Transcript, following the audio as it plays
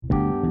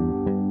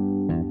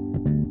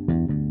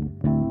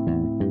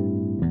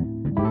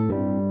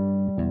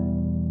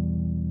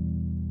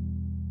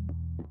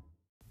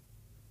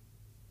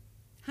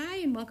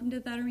welcome to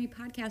the Better Me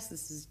podcast.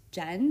 This is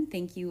Jen.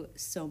 Thank you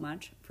so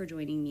much for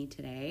joining me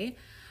today.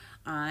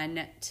 On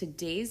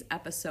today's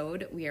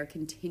episode, we are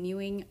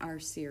continuing our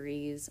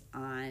series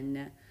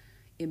on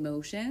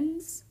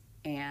emotions,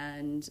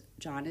 and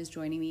John is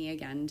joining me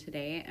again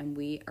today, and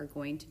we are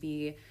going to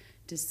be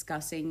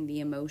discussing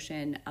the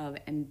emotion of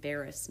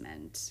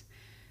embarrassment.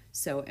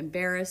 So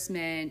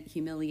embarrassment,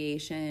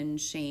 humiliation,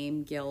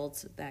 shame,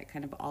 guilt, that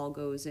kind of all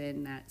goes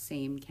in that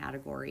same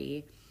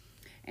category.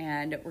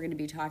 And we're going to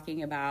be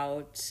talking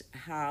about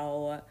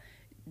how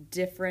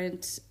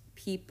different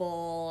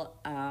people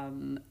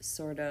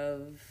sort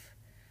of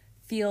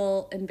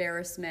feel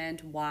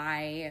embarrassment,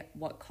 why,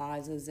 what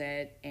causes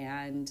it,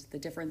 and the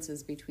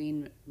differences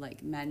between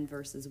like men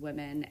versus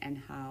women, and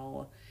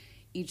how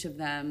each of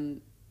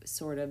them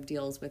sort of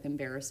deals with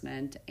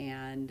embarrassment,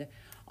 and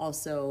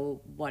also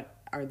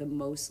what are the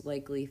most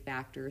likely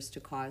factors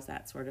to cause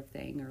that sort of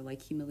thing, or like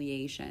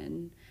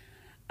humiliation.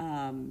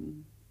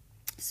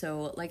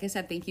 So like I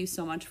said, thank you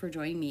so much for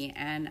joining me,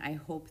 and I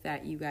hope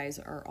that you guys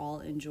are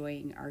all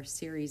enjoying our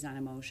series on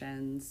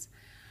emotions.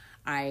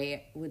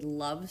 I would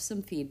love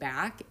some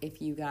feedback. If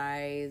you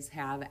guys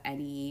have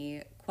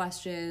any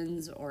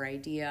questions or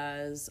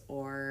ideas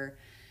or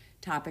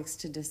topics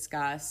to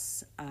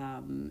discuss,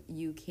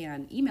 you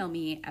can email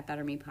me at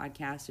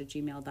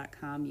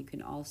bettermepodcast@gmail.com. You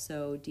can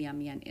also DM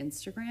me on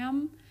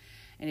Instagram.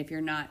 And if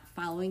you're not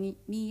following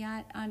me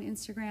yet on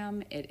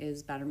Instagram, it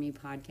is Better Me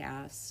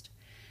Podcast.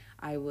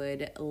 I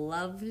would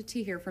love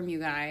to hear from you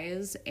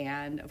guys.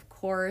 And of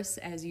course,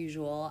 as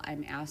usual,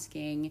 I'm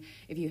asking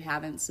if you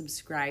haven't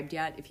subscribed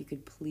yet, if you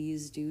could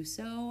please do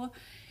so.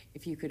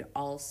 If you could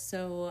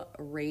also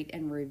rate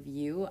and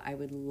review, I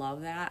would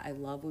love that. I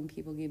love when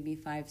people give me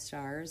 5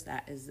 stars.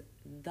 That is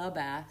the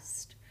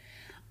best.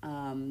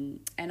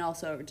 And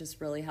also it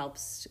just really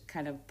helps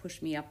kind of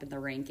push me up in the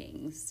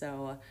rankings.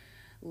 So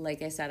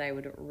like I said, I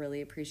would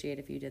really appreciate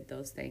if you did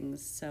those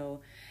things.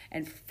 So,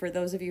 and for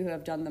those of you who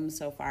have done them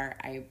so far,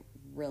 I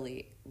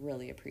really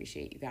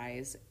appreciate you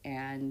guys.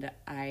 And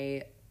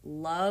I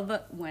love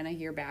when I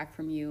hear back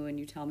from you and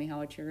you tell me how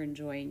much you're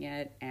enjoying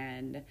it,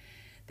 and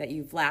that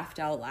you've laughed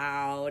out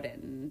loud,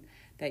 and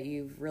that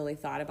you've really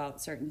thought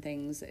about certain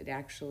things. It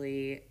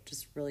actually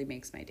just really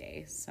makes my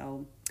day.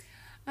 So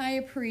I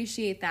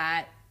appreciate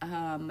that.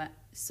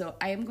 So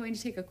I am going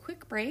to take a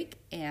quick break,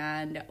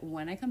 and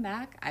when I come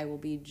back, I will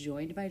be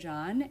joined by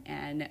John,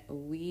 and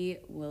we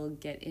will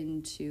get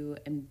into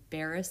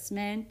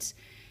embarrassment,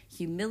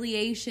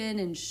 humiliation,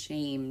 and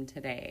shame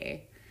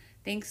today.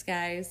 Thanks,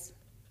 guys.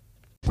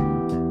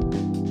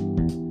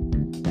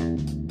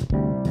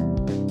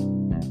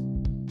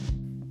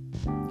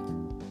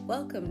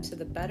 Welcome to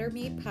the Better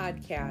Me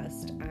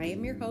podcast. I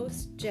am your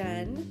host,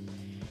 Jen,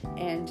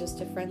 and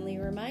just a friendly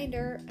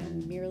reminder,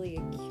 I'm merely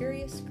a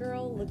curious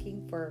girl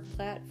looking for a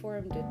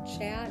platform to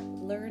chat,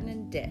 learn,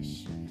 and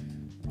dish.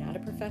 I'm not a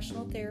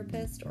professional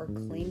therapist or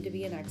claim to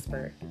be an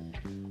expert.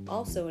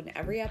 Also, in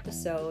every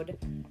episode,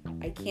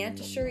 I can't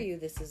assure you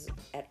this is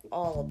at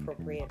all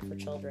appropriate for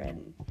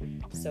children,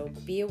 so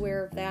be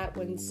aware of that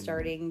when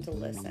starting to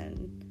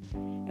listen.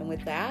 And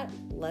with that,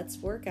 let's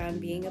work on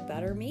being a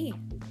better me.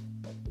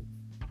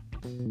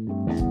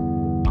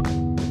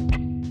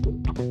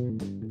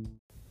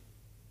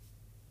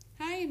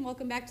 Hi, and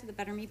welcome back to the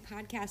Better Me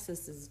podcast.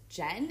 This is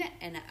Jen,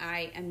 and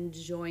I am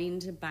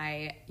joined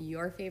by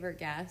your favorite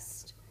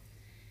guest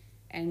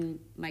and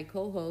my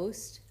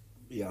co-host.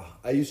 Yeah,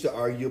 I used to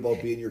argue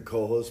about being your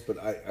co-host, but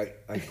I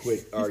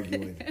quit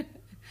arguing.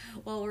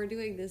 Well, we're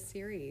doing this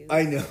series.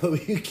 I know,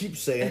 you keep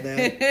saying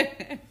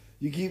that.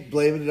 You keep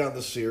blaming it on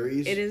the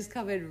series. It is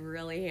coming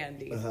really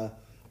handy.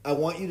 I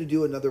want you to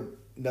do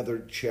another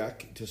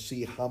check to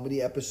see how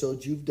many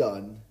episodes you've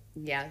done.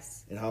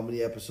 Yes. And how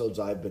many episodes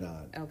I've been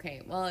on.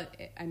 Okay. Well,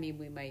 I mean,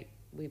 we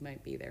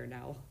might be there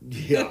now.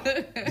 Yeah.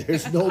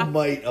 There's no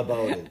might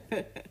about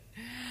it.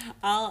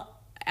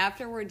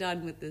 After we're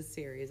done with this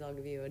series, I'll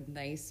give you a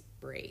nice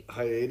break.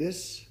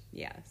 Hiatus?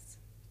 Yes.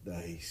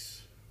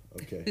 Nice.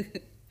 Okay.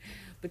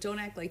 But don't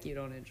act like you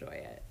don't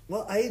enjoy it.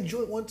 Well, I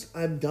enjoy it once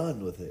I'm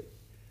done with it.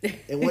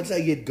 And once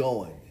I get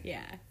going.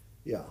 Yeah.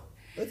 Yeah.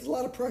 That's a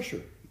lot of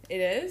pressure. It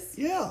is?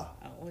 Yeah.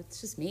 Oh, it's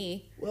just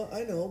me. Well,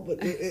 I know,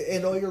 but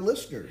and all your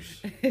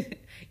listeners.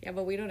 Yeah,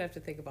 but we don't have to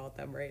think about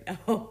them right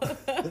now.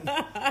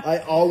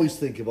 I always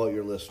think about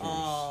your listeners.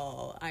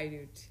 Oh, I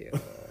do too.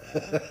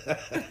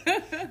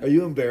 Are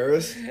you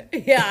embarrassed?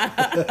 Yeah.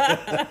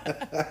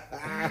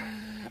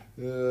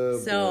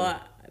 So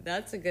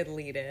that's a good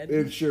lead-in.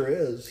 It sure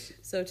is.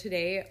 So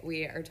today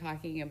we are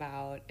talking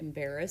about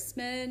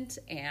embarrassment,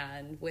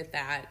 and with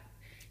that,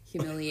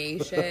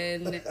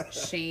 humiliation,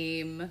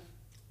 shame,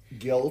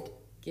 guilt.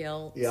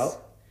 Yep.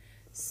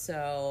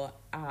 So,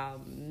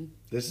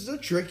 this is a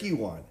tricky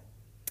one.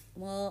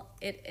 Well,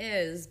 it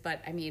is,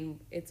 but I mean,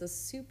 it's a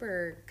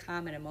super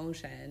common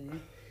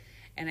emotion,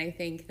 and I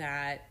think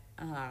that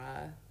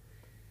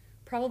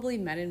probably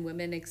men and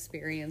women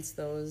experience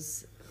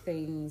those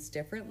things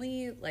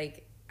differently.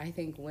 Like, I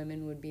think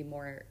women would be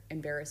more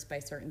embarrassed by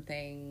certain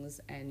things,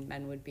 and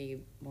men would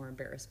be more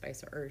embarrassed by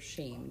or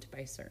shamed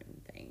by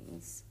certain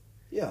things.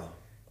 Yeah.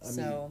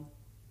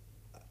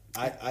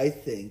 I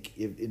think,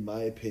 in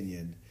my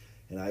opinion,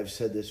 and I've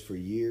said this for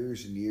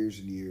years and years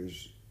and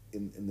years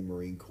in the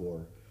Marine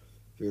Corps,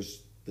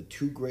 there's the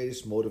two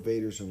greatest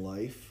motivators in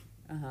life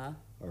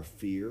are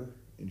fear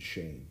and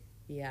shame.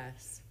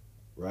 Yes.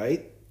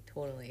 Right?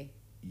 Totally.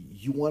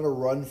 You want to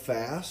run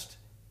fast?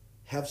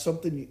 Have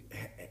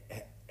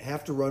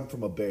to run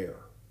from a bear.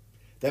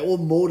 That will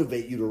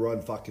motivate you to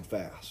run fucking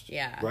fast.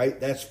 Yeah. Right?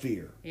 That's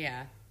fear.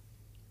 Yeah.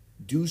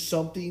 Do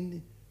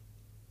something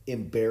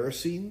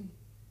embarrassing,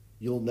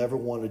 you'll never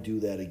want to do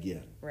that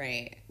again.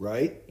 Right.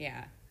 Right?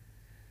 Yeah.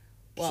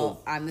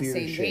 Well, So on the fear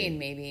and same shame. vein,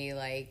 maybe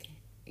like,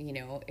 you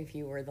know, if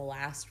you were the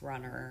last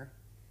runner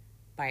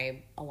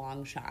by a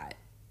long shot,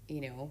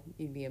 you know,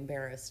 you'd be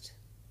embarrassed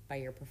by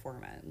your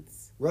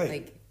performance. Right.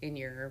 Like in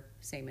your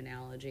same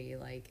analogy,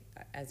 like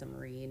as a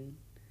Marine,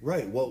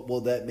 Right. What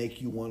will that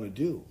make you want to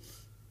do?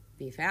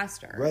 be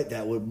faster. Right.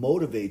 That would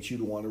motivate you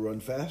to want to run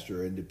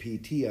faster and to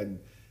PT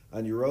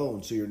on your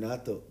own, so you're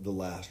not the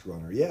last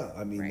runner. Yeah.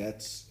 I mean, Right.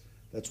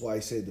 that's why I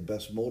say the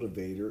best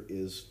motivator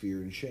is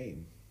fear and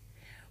shame.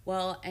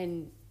 Well,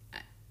 and,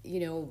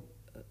 you know,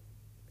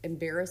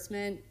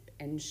 embarrassment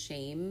and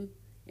shame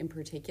in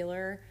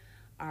particular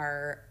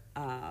are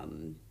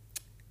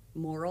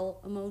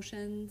moral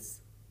emotions.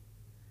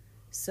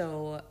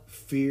 So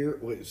Fear.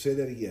 Wait. Say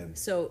that again.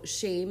 So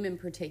shame in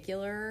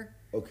particular,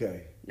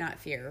 Okay. not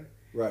fear.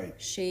 Right.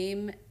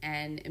 Shame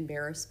and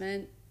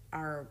embarrassment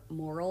are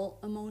moral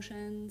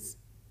emotions.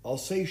 I'll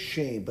say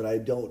shame, but I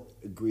don't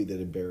agree that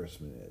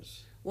embarrassment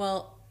is.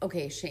 Well,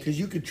 okay, shame. Because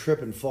you could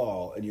trip and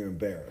fall and you're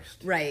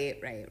embarrassed. Right.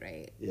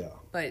 Yeah.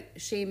 But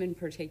shame in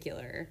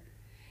particular,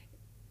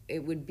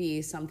 it would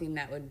be something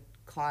that would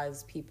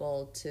cause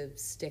people to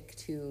stick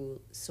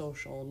to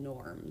social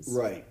norms.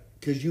 Right.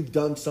 Because you've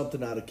done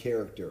something out of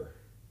character.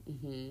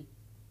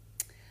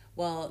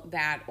 Well,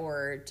 that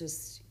or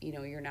just, you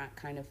know, you're not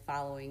kind of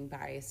following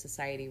by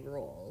society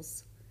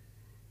rules.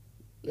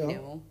 You Yeah.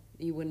 know,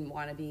 you wouldn't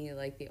want to be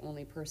like the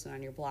only person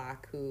on your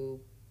block who,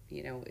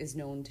 you know, is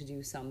known to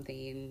do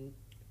something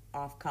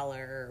off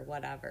color or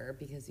whatever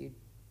because you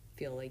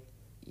feel like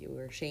you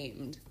were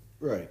shamed.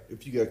 Right.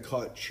 If you got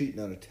caught cheating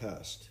on a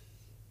test.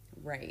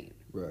 Right.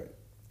 Right.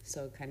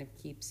 So it kind of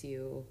keeps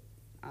you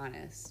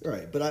honest.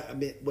 Right. But I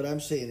mean, what I'm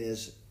saying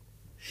is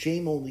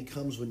shame only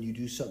comes when you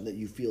do something that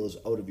you feel is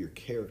out of your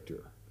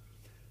character.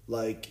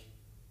 Like,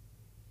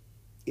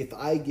 if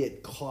I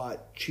get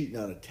caught cheating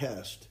on a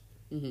test,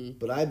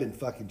 but I've been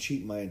fucking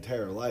cheating my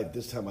entire life,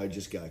 this time I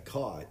just got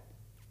caught,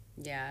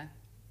 Yeah.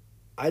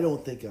 I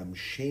don't think I'm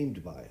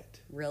shamed by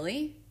it.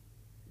 Really?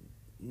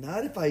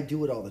 Not if I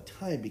do it all the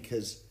time,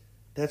 because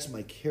that's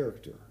my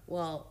character.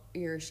 Well,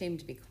 you're ashamed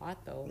to be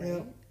caught though, right?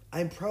 Yeah,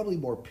 I'm probably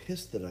more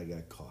pissed that I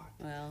got caught.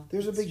 Well,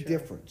 There's a that's big true.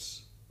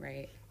 difference.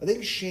 Right. I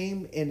think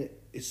shame, and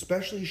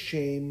especially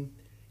shame,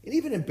 and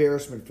even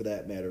embarrassment for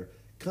that matter,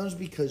 comes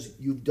because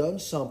you've done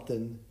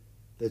something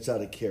that's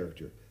out of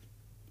character.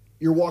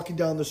 You're walking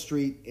down the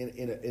street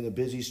in a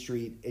busy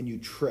street and you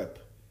trip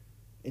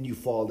and you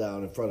fall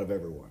down in front of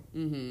everyone.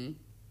 Mm-hmm.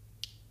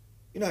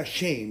 You're not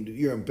shamed,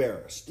 you're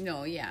embarrassed.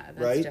 No, yeah, that's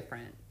Right?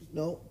 different.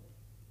 No,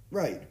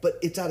 right. But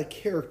it's out of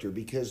character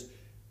because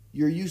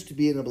you're used to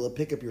being able to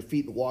pick up your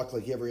feet and walk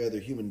like every other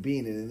human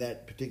being, and in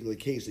that particular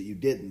case that you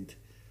didn't,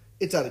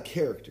 it's out of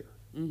character.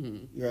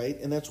 Mm-hmm. Right?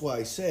 And that's why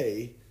I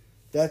say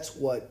that's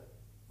what,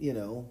 you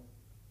know.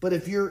 But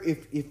if you're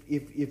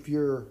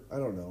I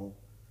don't know,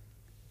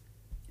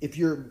 if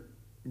you're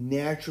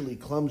naturally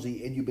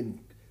clumsy and you've been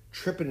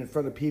tripping in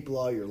front of people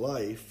all your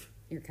life,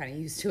 You're kind of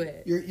used to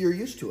it. you're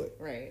used to it.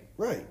 Right.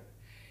 Right.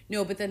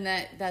 No, but then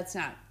that's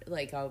not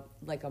like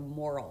a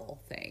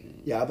moral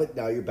thing. Yeah, but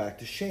now you're back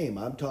to shame.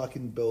 I'm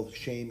talking both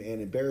shame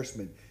and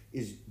embarrassment.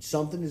 Is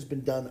something has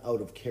been done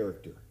out of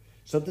character.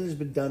 Something has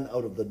been done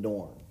out of the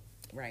norm.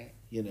 Right.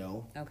 You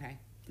know? Okay.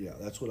 Yeah,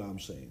 that's what I'm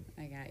saying.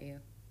 I got you.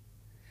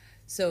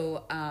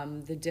 So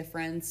the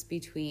difference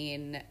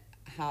between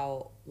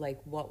how, like,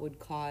 what would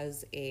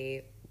cause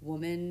a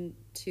woman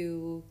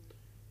to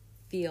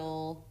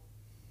feel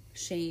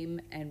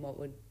shame and what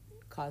would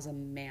cause a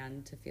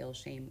man to feel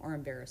shame or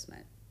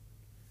embarrassment.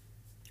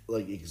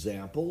 Like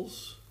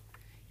examples?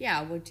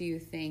 Yeah, what do you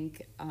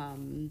think?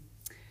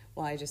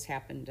 Well, I just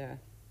happen to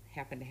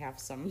have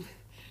some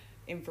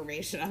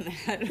information on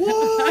that.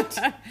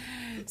 What?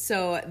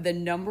 So the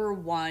number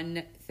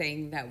one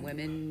thing that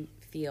women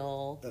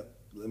feel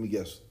Let me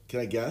guess. Can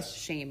I guess?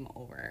 shame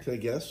over. Can I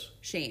guess?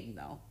 Shame,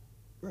 though.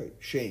 Right.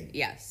 Shame.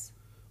 Yes.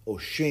 Oh,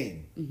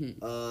 shame.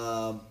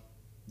 Mm-hmm.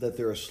 That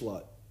they're a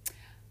slut.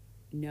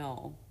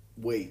 No.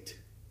 Weight.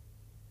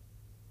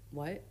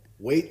 What?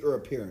 Weight or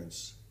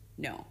appearance?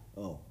 No.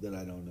 Oh, then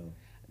I don't know.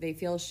 They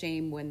feel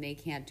shame when they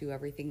can't do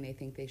everything they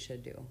think they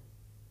should do.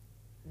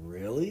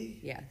 Really?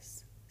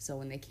 Yes. So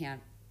when they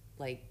can't,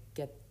 like,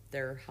 get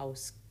their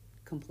house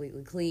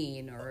completely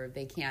clean or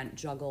they can't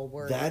juggle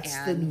work That's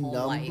the and home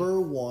number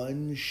life.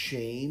 one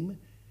shame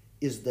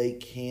is they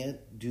can't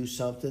do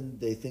something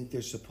they think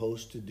they're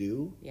supposed to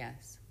do?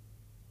 Yes.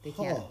 They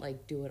Huh. can't,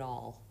 like, do it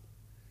all.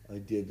 I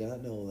did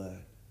not know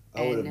that.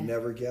 I would have And-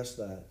 never guessed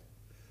that.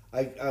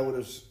 I would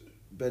have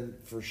been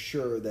for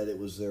sure that it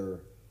was their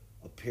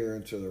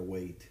appearance or their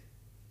weight.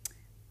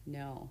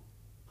 No.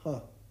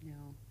 Huh.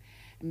 No.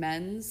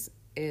 Men's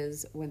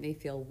is when they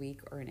feel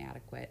weak or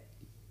inadequate.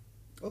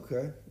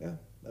 Okay. Yeah,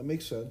 that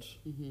makes sense.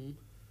 Mm-hmm.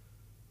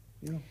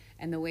 Yeah.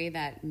 And the way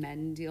that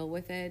men deal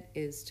with it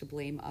is to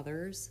blame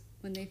others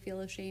when they feel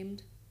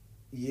ashamed.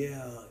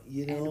 Yeah,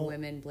 And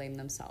women blame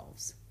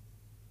themselves.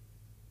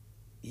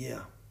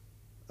 Yeah,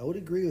 I would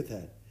agree with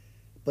that.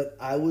 But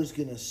I was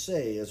going to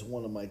say, as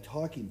one of my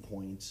talking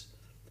points,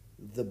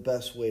 the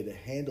best way to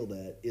handle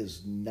that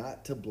is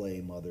not to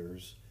blame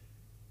others,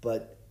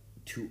 but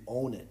to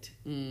own it.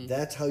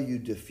 That's how you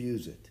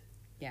diffuse it.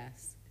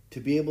 Yes. To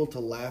be able to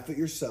laugh at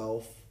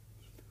yourself,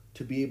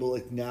 to be able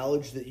to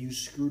acknowledge that you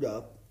screwed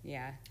up.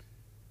 Yeah.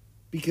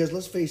 Because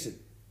let's face it,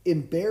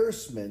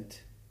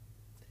 embarrassment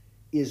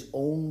is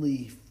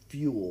only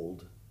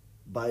fueled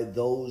by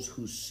those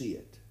who see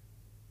it.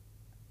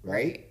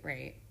 Right?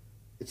 Right.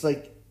 It's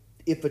like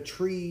if a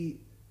tree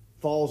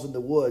falls in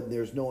the wood and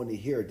there's no one to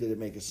hear it, did it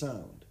make a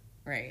sound?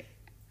 Right.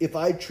 If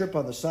I trip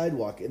on the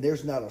sidewalk and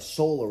there's not a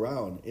soul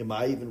around, am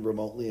I even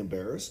remotely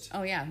embarrassed?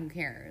 Oh, yeah. Who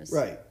cares?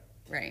 Right.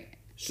 Right.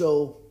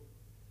 So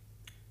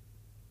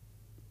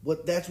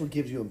that's what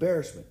gives you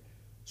embarrassment.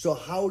 So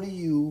how do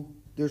you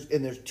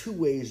there's two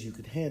ways you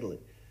could handle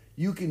it.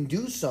 You can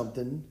do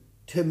something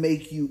to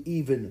make you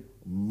even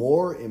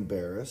more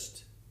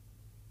embarrassed,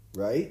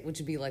 right? Which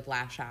would be like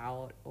lash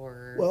out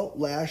or... Well,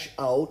 lash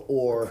out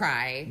or...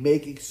 cry.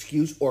 Make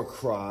excuse or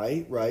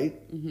cry,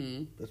 right?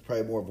 Mm-hmm. That's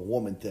probably more of a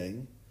woman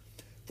thing.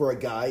 For a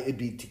guy, it'd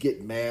be to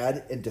get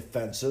mad and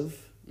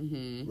defensive,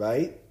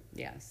 right?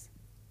 Yes.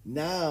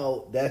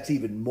 Now, that's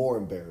even more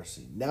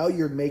embarrassing. Now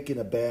you're making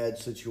a bad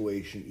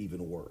situation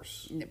even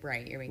worse.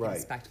 Right. You're making a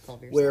spectacle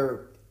of yourself.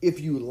 Where if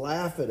you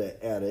laugh at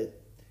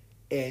it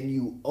and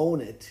you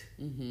own it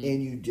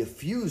and you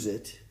diffuse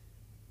it,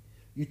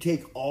 you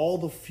take all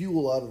the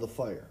fuel out of the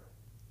fire.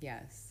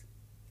 Yes.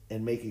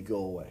 And make it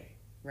go away.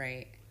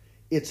 Right.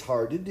 It's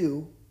hard to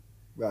do,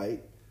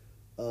 right?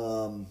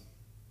 But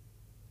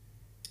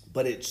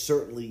it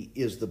certainly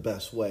is the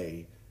best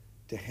way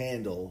to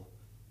handle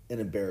an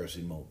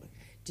embarrassing moment.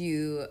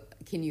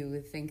 Can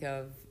you think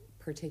of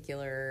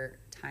particular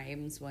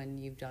times when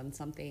you've done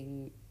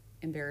something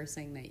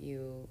embarrassing that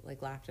you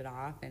like laughed it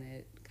off and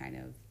it kind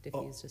of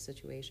diffused a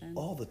situation?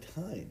 All the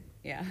time.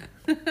 Yeah.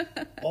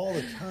 All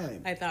the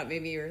time. I thought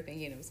maybe you were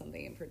thinking of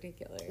something in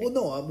particular. Well,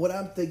 no, what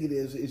I'm thinking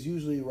is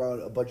usually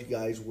around a bunch of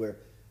guys where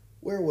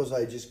was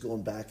I just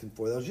going back and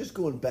forth? I was just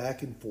going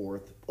back and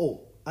forth.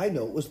 Oh, I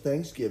know, it was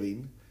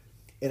Thanksgiving,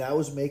 and I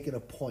was making a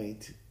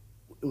point.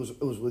 It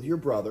was with your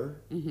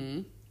brother,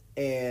 and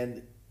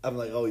I'm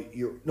like, I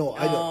know.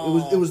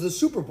 It was the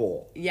Super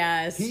Bowl.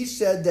 Yes. He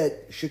said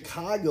that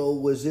Chicago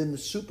was in the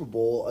Super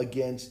Bowl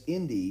against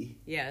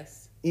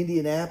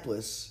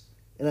Indianapolis,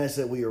 and I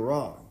said, well, you're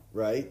wrong,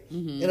 right?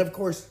 And of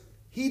course,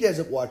 he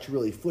doesn't watch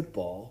really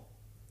football.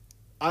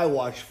 I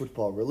watch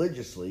football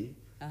religiously.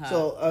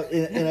 So,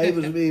 and I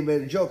was made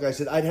a joke. I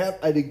said,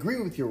 I'd agree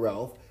with you,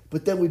 Ralph,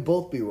 but then we'd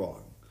both be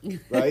wrong,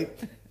 right?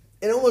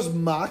 And almost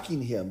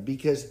mocking him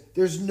because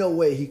there's no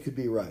way he could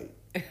be right,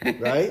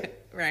 right?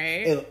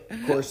 Right. And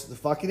of course, the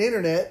fucking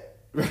internet,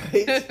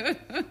 right?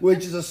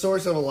 Which is a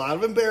source of a lot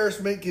of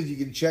embarrassment because you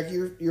can check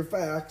your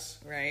facts.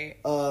 Right.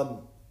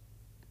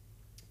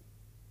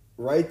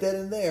 Right then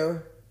and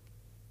there,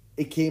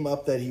 it came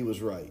up that he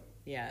was right.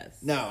 Yes.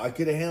 Now, I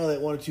could have handled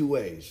it one of two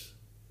ways,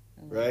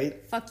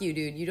 right? Fuck you,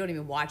 dude. You don't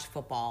even watch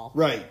football.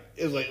 Right.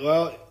 It was like,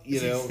 well,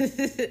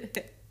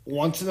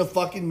 once in a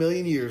fucking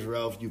million years,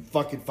 Ralph, you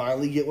fucking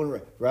finally get one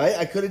right. Right?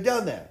 I could have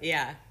done that.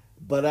 Yeah.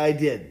 But I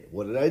didn't.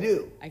 What did I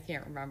do? I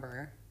can't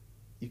remember.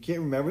 You can't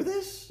remember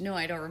this? No,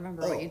 I don't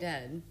remember what you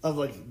did. I was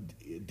like,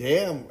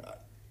 damn.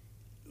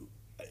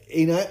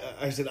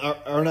 I said,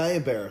 aren't I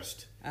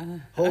embarrassed?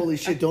 Holy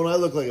shit, don't I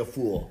look like a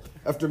fool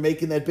after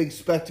making that big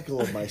spectacle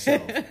of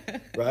myself?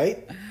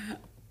 Right?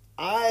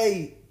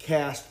 I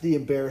cast the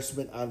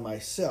embarrassment on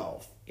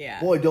myself. Yeah.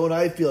 Boy, don't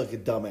I feel like a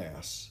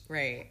dumbass.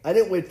 Right. I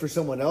didn't wait for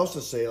someone else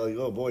to say, like,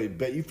 oh boy,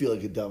 bet you feel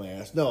like a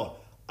dumbass. No,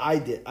 I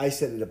did. I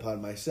set it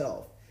upon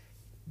myself.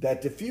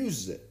 That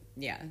diffuses it.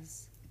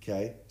 Yes.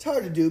 Okay? It's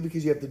hard to do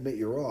because you have to admit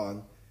you're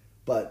wrong,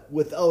 but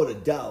without a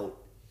doubt,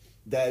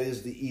 that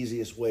is the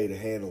easiest way to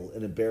handle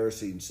an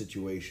embarrassing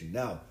situation.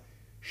 Now,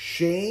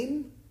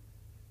 shame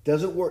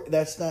doesn't work.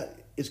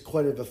 It's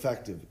quite as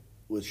effective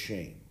with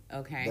shame.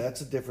 Okay.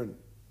 That's a different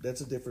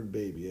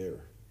baby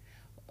there.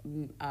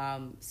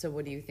 So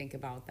what do you think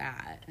about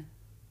that?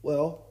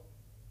 Well,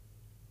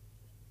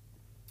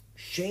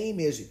 shame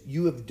is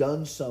you have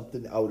done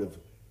something out of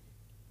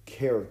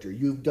character.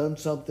 You've done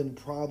something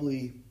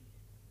probably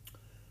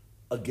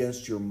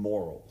against your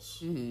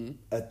morals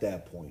at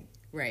that point.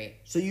 Right.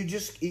 So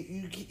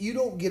you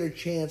don't get a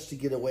chance to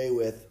get away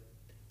with,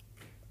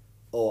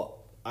 oh,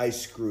 I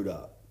screwed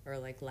up. Or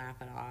like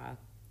laugh it off.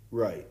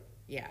 Right.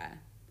 Yeah.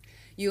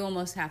 You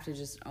almost have to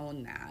just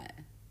own that.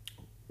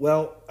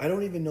 Well, I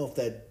don't even know if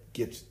that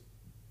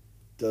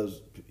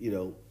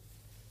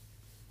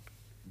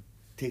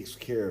takes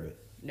care of it.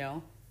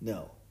 No?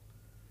 No.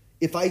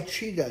 if I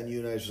cheated on you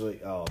and I was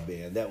like, oh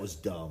man, that was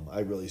dumb.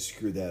 I really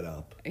screwed that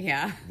up.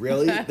 Yeah.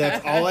 Really?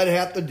 That's all I'd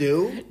have to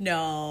do?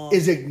 No.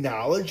 Is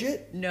acknowledge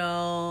it?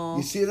 No.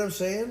 You see what I'm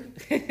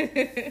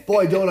saying?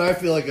 Boy, don't I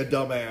feel like a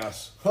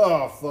dumbass.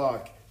 Oh,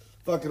 fuck.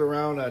 Fucking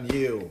around on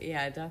you.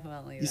 Yeah,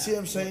 definitely. You see what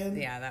I'm saying?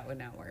 Yeah, that would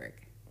not work.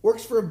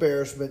 Works for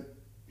embarrassment.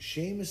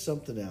 Shame is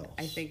something else.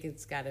 I think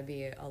it's got to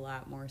be a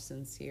lot more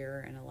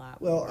sincere and a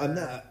lot Well, more... I'm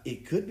not.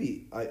 It could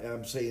be.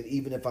 I'm saying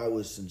even if I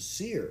was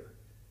sincere,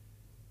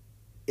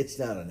 it's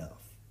not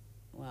enough.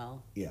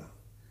 Well, Yeah.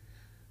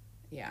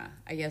 yeah.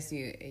 I guess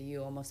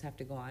you almost have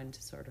to go on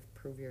to sort of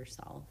prove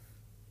yourself,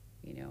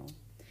 you know.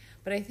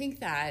 But I think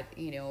that,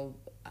 you know,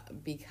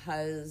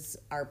 because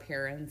our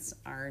parents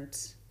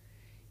aren't,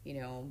 you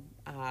know,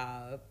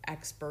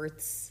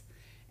 experts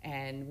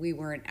and we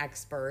weren't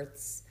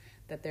experts,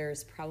 that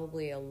there's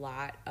probably a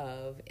lot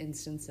of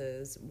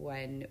instances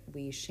when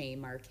we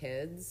shame our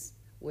kids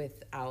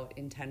without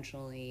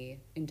intentionally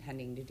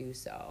intending to do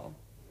so.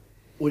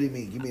 What do you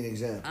mean? Give me an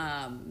example.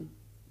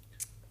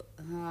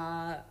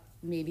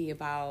 Maybe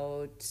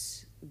about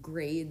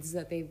grades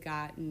that they've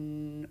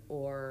gotten,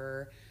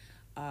 or,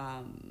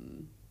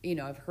 you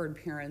know, I've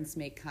heard parents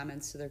make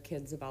comments to their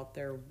kids about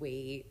their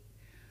weight,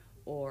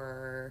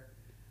 or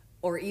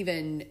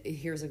even,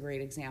 here's a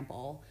great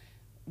example,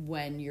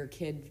 when your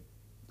kid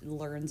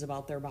learns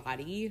about their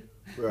body,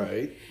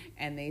 right,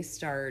 and they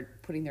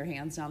start putting their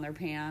hands down their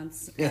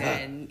pants, Yeah.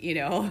 and, you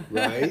know,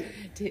 right,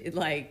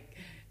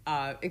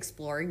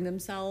 exploring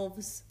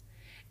themselves,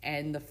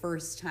 and the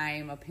first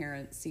time a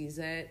parent sees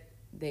it,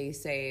 they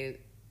say,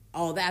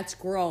 oh, that's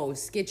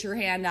gross, get your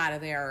hand out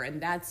of there,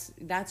 and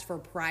that's for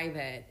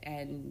private,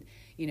 and,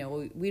 you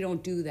know, we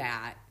don't do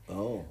that.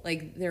 Oh,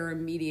 Like, their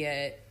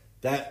immediate...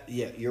 that,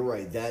 yeah, you're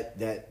right.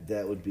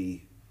 That would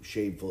be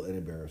shameful and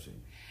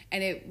embarrassing.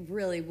 And it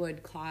really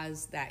would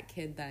cause that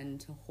kid then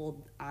to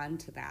hold on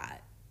to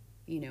that,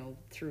 you know,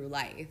 through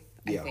life,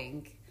 I Yeah.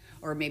 think.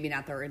 Or maybe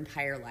not their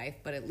entire life,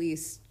 but at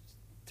least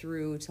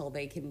through till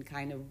they can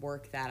kind of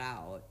work that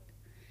out.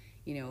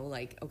 You know,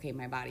 like, okay,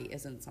 my body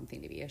isn't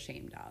something to be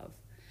ashamed of.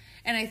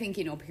 And I think,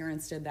 you know,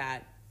 parents did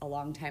that a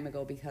long time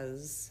ago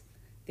because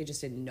they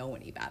just didn't know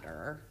any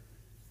better.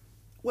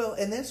 Well,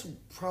 and that's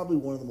probably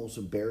one of the most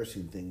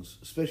embarrassing things,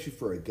 especially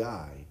for a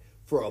guy,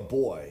 for a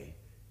boy,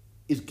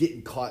 is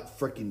getting caught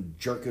freaking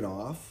jerking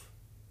off.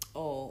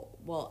 Oh,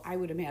 well, I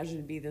would imagine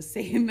it'd be the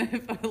same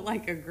if,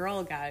 like, a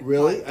girl got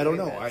Really? caught I don't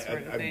doing know. that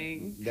sort of I've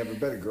thing. never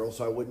been a girl,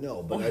 so I wouldn't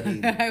know. But I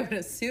mean, I would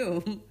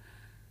assume.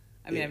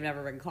 I mean, Yeah. I've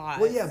never been caught.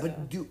 well, yeah, so.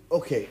 but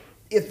okay,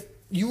 if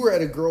you were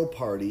at a girl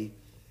party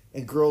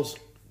and girls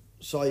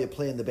saw you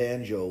playing the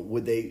banjo,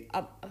 would they?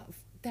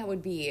 That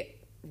would be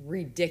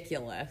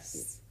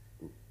ridiculous.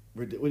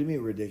 What do you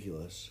mean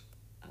ridiculous?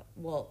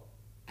 Well,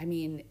 I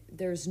mean,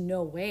 there's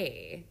no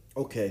way.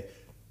 Okay,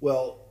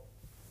 well,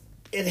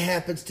 it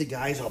happens to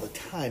guys all the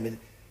time,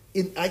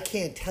 and I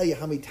can't tell you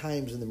how many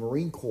times in the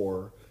Marine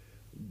Corps,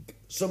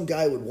 some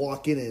guy would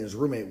walk in and his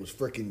roommate was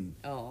freaking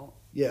Oh,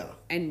 yeah.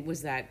 and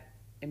was that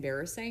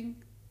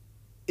embarrassing?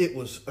 It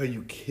was. Are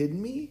you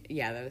kidding me?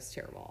 Yeah, that was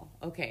terrible.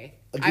 Okay.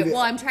 I'll give you-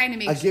 I'm trying to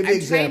make. I'll give you I'm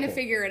an trying to example.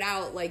 figure it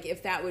out. Like,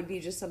 if that would be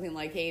just something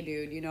like, "Hey,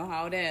 dude, you know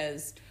how it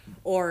is,"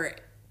 or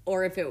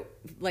if it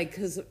like,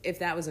 because if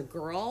that was a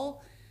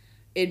girl,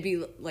 it'd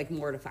be like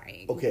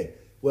mortifying. Okay.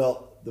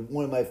 Well,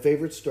 one of my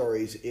favorite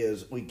stories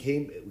is we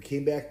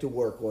came back to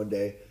work one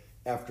day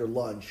after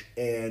lunch,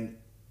 and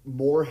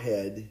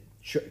Moorhead,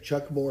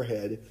 Chuck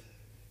Moorhead,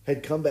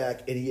 had come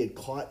back and he had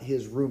caught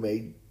his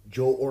roommate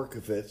Joe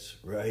Orkovitz,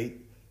 right,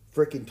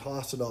 freaking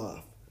tossing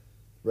off,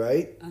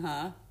 right?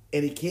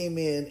 And he came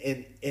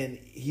in and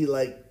he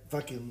like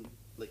fucking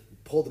like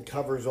pulled the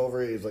covers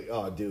over. He was like,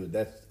 "Oh, dude,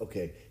 that's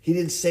okay." He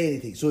didn't say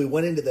anything, so he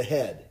went into the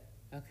head,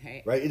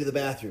 Okay. right into the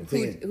bathroom,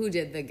 thinking, Who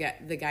did the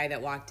guy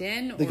that walked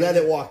in? the guy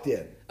that walked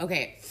in,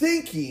 Okay,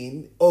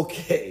 thinking,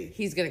 okay.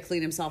 he's gonna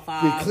clean himself He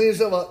off. cleans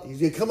himself up. He's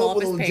gonna come pull up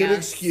with a up his legitimate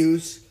pants.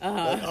 excuse.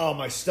 Like, oh,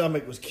 my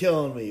stomach was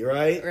killing me,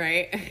 right?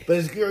 Right. But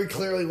it's very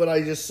clearly what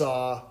I just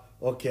saw.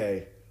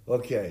 Okay.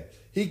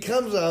 He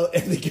comes out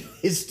and the guy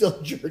is still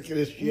jerking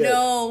his shit.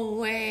 No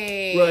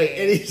way. Right,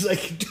 and he's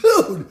like,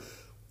 dude,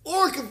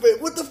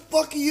 Orkovit, what the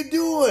fuck are you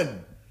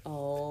doing?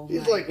 Oh.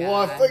 He's my like, well,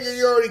 I gosh. figured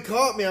you already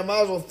caught me. I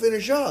might as well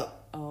finish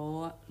up.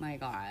 Oh my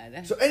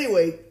god. So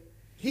anyway,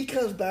 he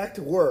comes back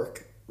to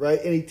work,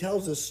 right, and he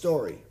tells this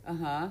story.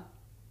 Uh-huh.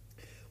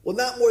 Well,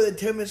 not more than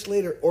 10 minutes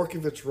later,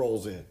 Orkovitz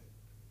rolls in.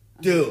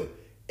 Dude,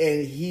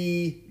 and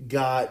he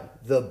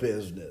got the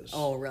business.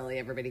 Oh, really?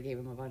 Everybody gave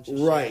him a bunch of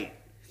Right.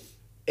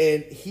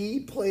 And he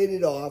played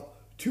it off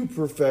to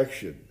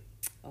perfection.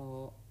 shit.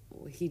 Oh,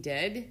 he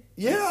did?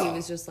 Yeah. He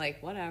was just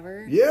like,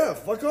 whatever. Yeah,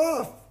 fuck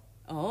off.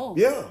 Oh.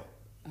 Yeah.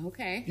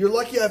 Okay. You're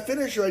lucky I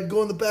finished, or I'd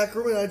go in the back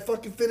room and I'd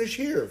fucking finish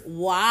here.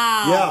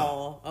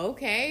 Wow. Yeah.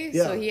 Okay.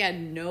 Yeah. So he had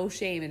no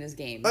shame in his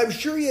game. I'm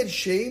sure he had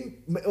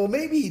shame. Well,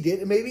 maybe he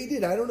did. Maybe he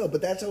did. I don't know.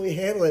 But that's how he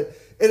handled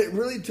it. And it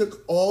really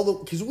took all the...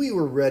 Because we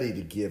were ready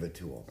to give it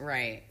to him.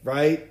 Right.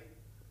 Right?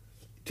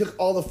 Took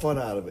all the fun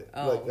out of it.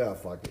 Oh. Like, oh,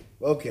 fuck it.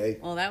 Okay.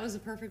 Well, that was a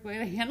perfect way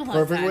to handle it.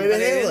 Perfect then, way to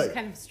but handle it is it.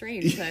 kind of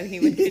strange that he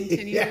would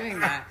continue Yeah. doing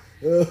that.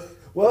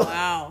 Well,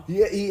 Wow.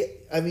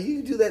 I mean,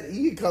 you can do that.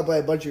 You get caught by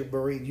a bunch of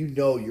Marines. You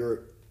know,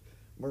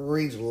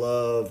 Marines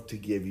love to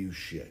give you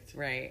shit.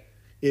 Right.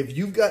 If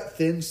you've got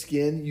thin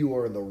skin, you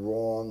are in the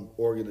wrong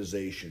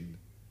organization.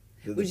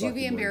 Would you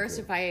be embarrassed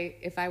if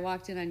I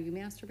walked in on you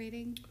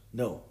masturbating?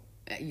 No.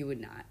 You would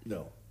not.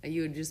 No.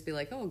 You would just be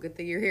like, "Oh, good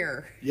thing you're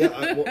here." Yeah.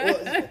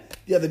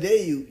 The other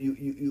day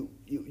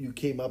you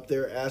came up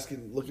there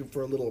looking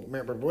for a little.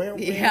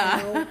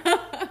 Yeah.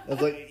 I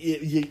was like,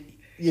 you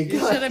You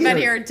should have been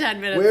here 10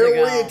 minutes ago.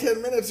 Where were you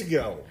 10 minutes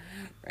ago?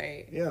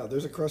 Right. Yeah,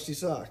 there's a crusty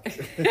sock.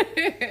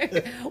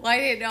 Well, I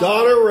didn't know.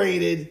 Daughter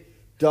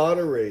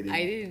rated.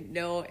 I didn't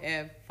know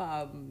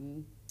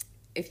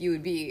if you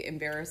would be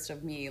embarrassed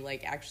of me,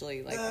 like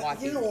actually like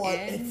walking in. You know what?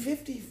 At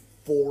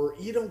 54,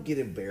 you don't get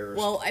embarrassed.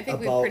 Well, I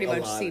think we've pretty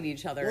much seen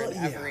each other in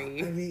yeah,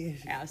 every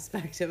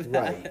aspect of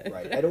that.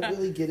 Right. I don't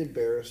really get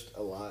embarrassed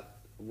a lot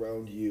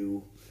around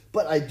you,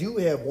 but I do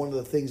have one of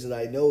the things that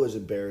I know is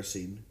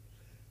embarrassing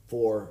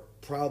for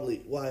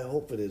probably. Well, I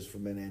hope it is for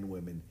men and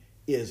women.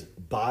 Is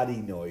body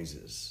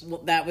noises.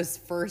 Well, that was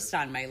first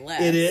on my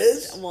list. It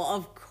is? Well,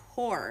 of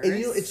course. And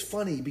it's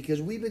funny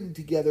because we've been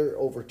together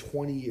over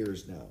 20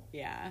 years now.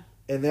 Yeah.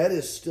 And that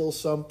is still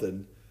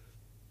something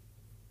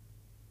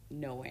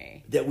No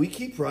way. that we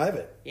keep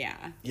private.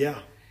 Yeah. Yeah.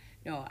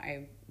 No,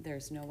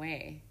 there's no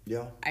way.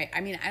 Yeah. I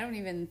mean, I don't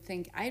even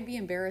think I'd be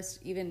embarrassed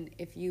even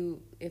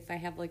if I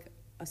have like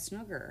a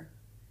snugger.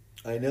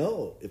 I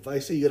know. If I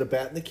say you got a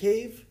bat in the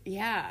cave,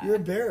 Yeah. you're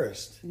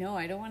embarrassed. No,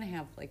 I don't want to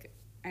have like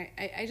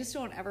I just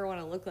don't ever want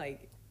to look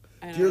like.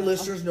 Do your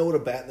listeners know what a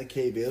bat in the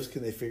cave is?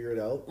 Can they figure it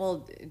out?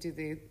 Well, do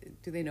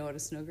they know what a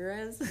snooger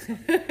is?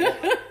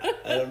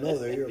 I don't know.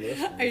 They're your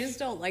listeners. I just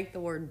don't like the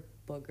word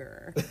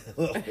booger.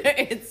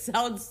 It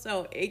sounds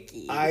so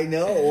icky. I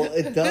know. Well,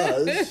 it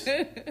does.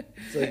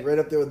 It's like right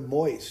up there with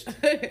moist.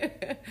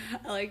 I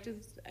like to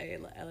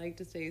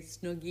say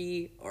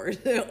snuggie or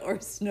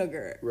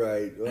snugger.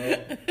 Right.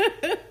 Well,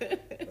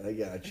 I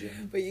got you.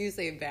 But you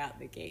say bat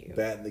in the cave.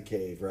 Bat in the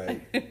cave,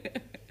 right.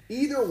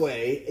 Either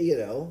way,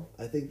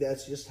 I think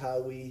that's just how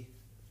we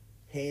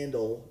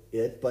handle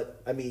it.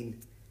 But, I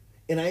mean,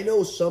 and I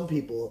know some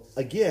people,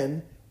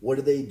 again, what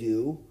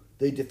do?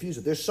 They diffuse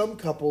it. There's some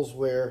couples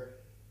where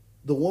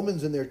the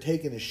woman's in there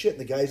taking a shit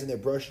and the guy's in there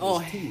brushing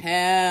his teeth. Oh,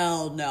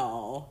 hell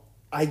no.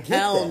 I get that.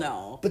 Hell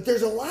no. But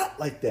there's a lot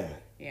like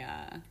that.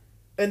 Yeah.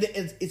 And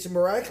it's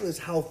miraculous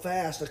how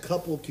fast a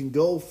couple can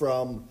go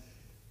from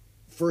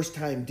first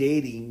time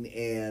dating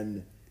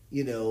and,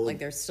 like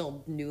they're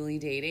still newly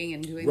dating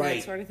and doing right.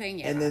 that sort of thing.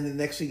 Yeah. And then the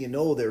next thing you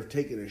know, they're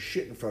taking a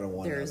shit in front of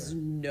one There's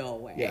another. no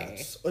way. Yeah,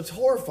 it's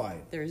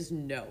horrifying. There's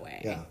no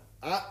way. Yeah.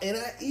 I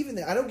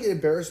don't get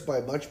embarrassed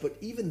by much, but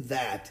even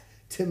that,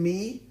 to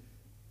me,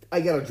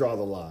 I got to draw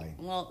the line.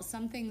 Well,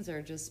 some things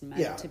are just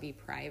meant to be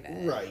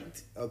private. Right.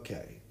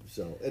 Okay.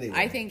 So, anyway.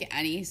 I think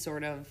any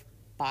sort of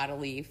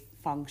bodily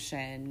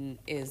function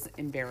is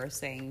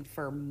embarrassing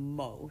for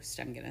most,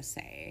 I'm going to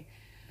say.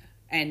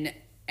 And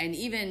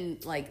even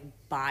like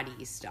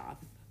body stuff.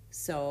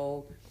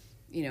 So,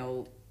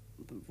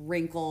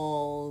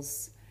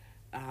 wrinkles,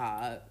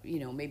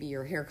 maybe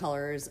your hair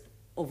color is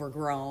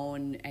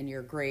overgrown and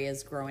your gray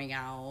is growing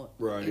out.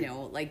 Right.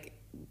 Like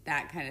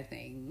that kind of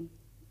thing,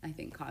 I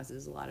think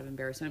causes a lot of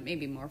embarrassment,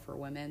 maybe more for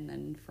women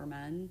than for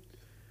men.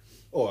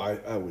 Oh,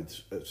 I would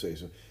say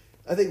so.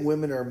 I think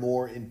women are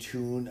more in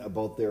tune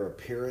about their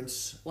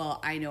appearance.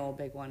 Well, I know a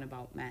big one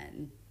about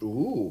men.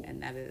 Ooh.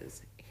 And that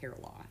is hair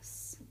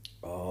loss.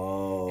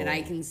 Oh. And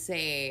I can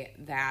say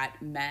that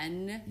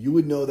men You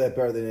would know that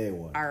better than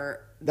anyone.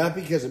 are... Not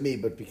because of me,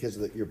 but because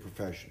of your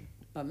profession.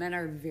 But men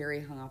are very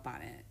hung up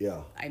on it.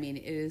 Yeah. I mean,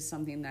 it is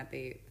something that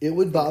they... It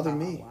would bother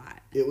think about me. a lot.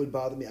 It would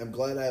bother me. I'm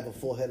glad I have a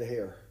full head of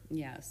hair.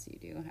 Yes, you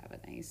do have a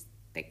nice,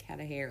 thick head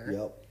of hair.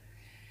 Yep.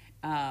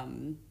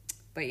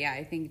 But yeah,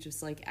 I think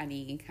just like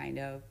any kind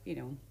of,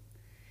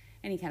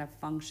 any kind of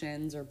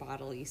functions or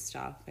bodily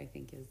stuff, I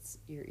think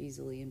you're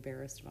easily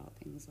embarrassed about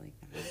things like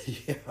that.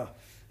 Yeah.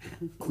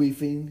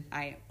 Queefing.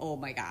 Oh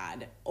my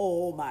God.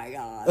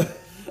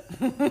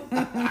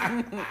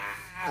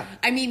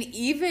 I mean,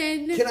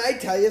 even... Can I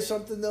tell you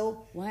something,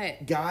 though?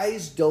 What?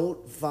 Guys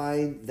don't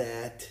find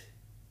that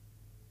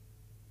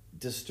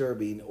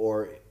disturbing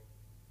or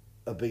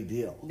a big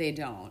deal. They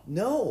don't.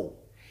 No.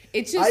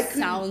 It just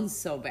sounds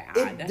so bad.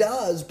 It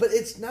does, but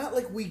it's not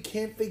like we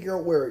can't figure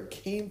out where it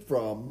came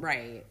from.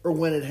 Right. Or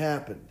when it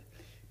happened.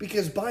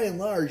 Because by and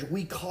large,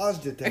 we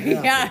caused it to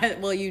happen. Yeah,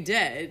 well, you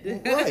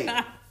did.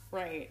 Right.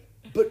 Right.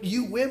 But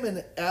you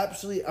women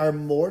absolutely are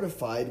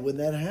mortified when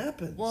that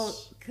happens. Well,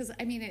 because,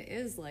 I mean, it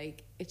is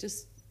like, it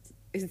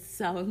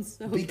sounds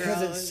so because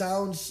gross. it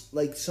sounds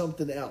like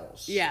something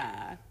else.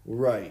 Yeah.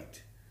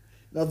 Right.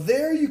 Now,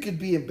 there you could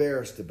be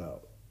embarrassed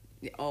about.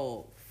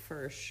 Oh,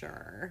 for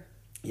sure.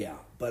 Yeah.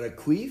 But a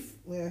queef?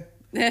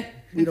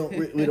 We don't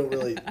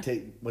really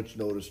take much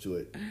notice to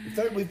it. In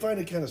fact, we find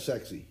it kind of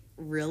sexy.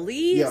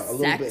 Really? Yeah, a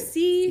little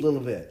Sexy? bit. A little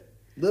bit.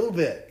 Little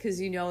bit. Because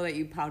you know that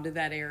you pounded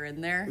that air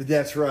in there.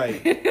 That's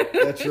right.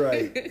 That's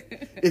right.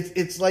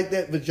 It's like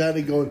that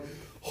vagina going,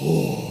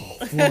 oh,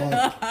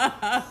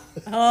 fuck.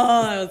 Oh,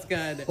 that was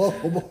good. Oh,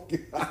 my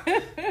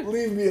God.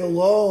 Leave me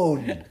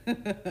alone.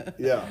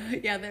 Yeah.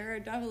 Yeah, there are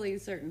definitely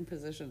certain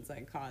positions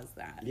that cause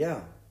that.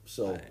 Yeah.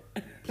 So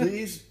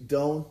please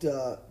don't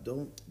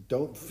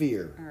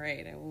fear. All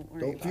right, I won't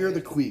worry. Don't fear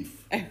the queef.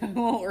 I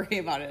won't worry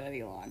about it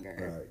any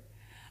longer.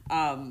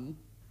 All right.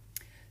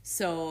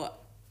 So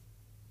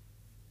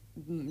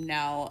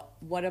now,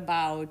 what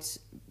about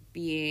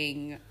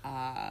being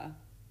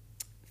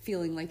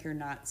feeling like you're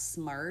not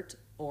smart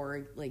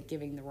or like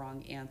giving the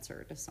wrong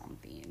answer to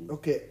something?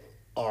 Okay,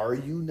 are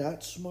you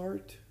not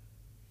smart?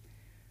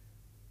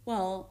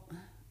 Well,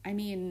 I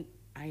mean,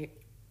 I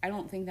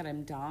don't think that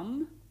I'm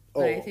dumb,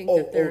 but I think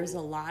that there's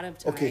a lot of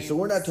times. Okay, so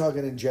we're not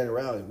talking in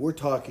generality. We're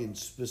talking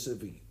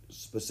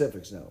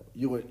specifics now.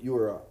 You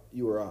or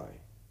I.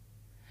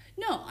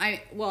 No,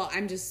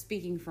 I'm just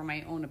speaking from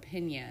my own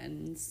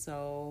opinion.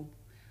 So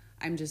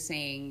I'm just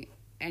saying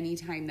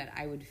anytime that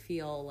I would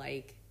feel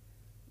like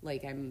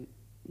I'm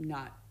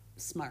not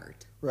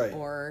smart, right,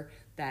 or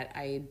that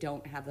I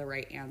don't have the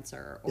right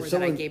answer, or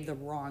that I gave the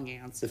wrong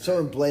answer. If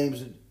someone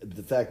blames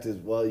the fact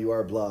that, well, you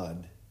are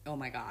blonde. Oh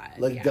my God.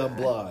 Like dumb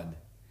blonde.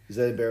 Is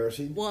that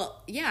embarrassing?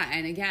 Well, yeah,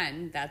 and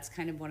again, that's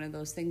kind of one of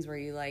those things where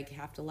you like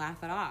have to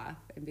laugh it off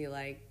and be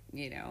like,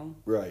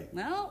 right.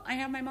 Well, I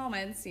have my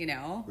moments,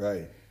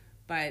 Right.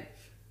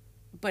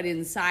 But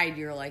inside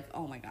you're like,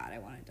 oh my God, I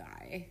want to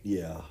die.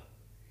 Yeah.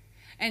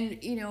 And,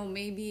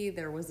 maybe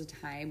there was a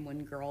time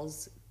when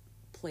girls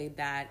played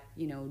that,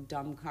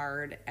 dumb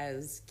card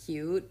as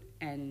cute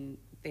and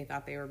they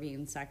thought they were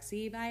being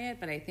sexy by it.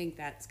 But I think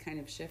that's kind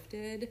of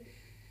shifted,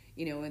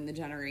 in the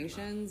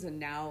generations. And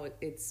now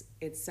it's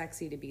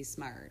sexy to be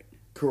smart.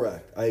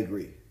 Correct. I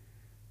agree.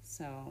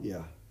 So.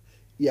 Yeah.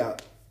 Yeah.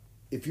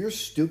 If you're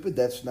stupid,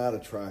 that's not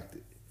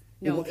attractive.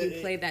 No, if you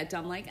play that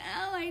dumb, like,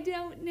 oh, I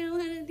don't know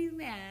how to do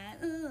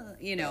that,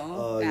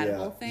 that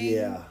whole thing.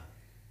 Yeah.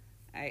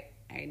 I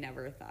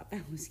never thought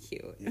that was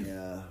cute.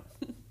 Yeah.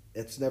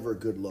 It's never a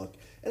good look.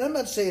 And I'm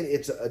not saying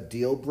it's a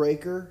deal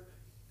breaker,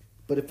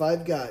 but if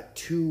I've got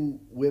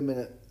two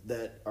women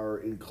that are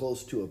in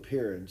close to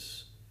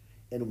appearance,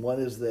 and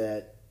one is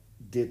that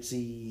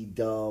ditzy,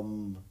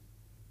 dumb,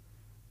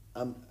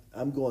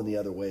 I'm going the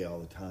other way all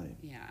the time.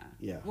 Yeah.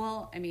 Yeah.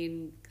 Well, I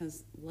mean,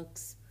 because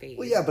looks fade.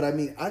 Well, yeah, but I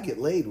mean, I get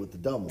laid with the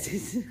dumb one.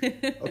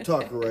 I'll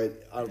talk her right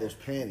out of those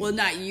panties. Well,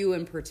 not you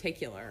in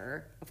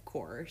particular, of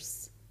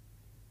course.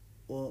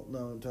 Well, no,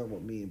 I'm talking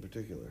about me in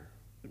particular.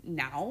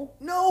 Now?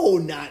 No,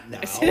 not now.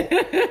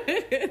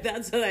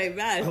 That's what I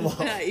meant.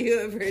 Not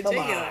you in particular. Come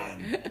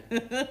on.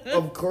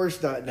 Of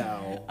course not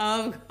now.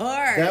 Of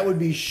course. That would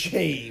be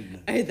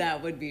shame.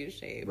 That would be a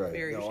shame. Right.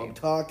 Very no, shame. I'm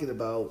talking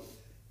about,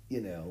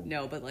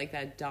 No, but like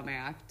that dumb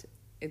act,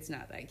 it's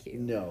not that cute.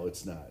 No,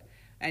 it's not.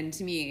 And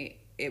to me,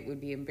 it would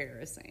be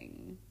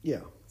embarrassing.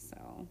 Yeah.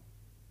 So,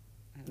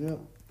 I don't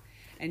know.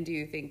 And do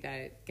you think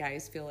that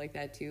guys feel like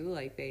that too?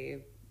 Like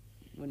they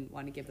wouldn't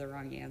want to give the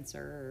wrong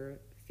answer or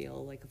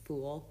feel like a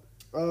fool?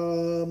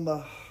 I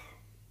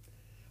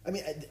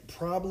mean,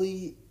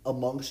 probably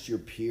amongst your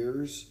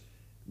peers,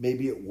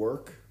 maybe at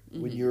work,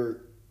 when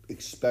you're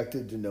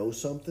expected to know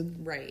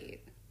something. Right.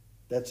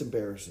 That's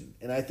embarrassing.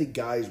 And I think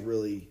guys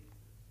really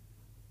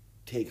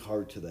take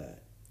heart to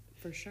that.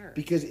 For sure.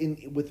 Because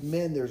with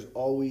men, there's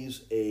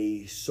always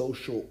a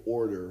social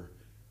order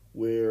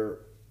where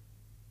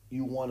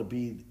you want to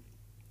be,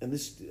 and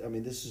this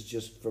is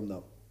just from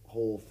the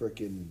whole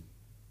frickin'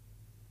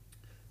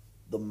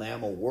 the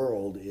mammal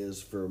world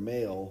is for a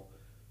male,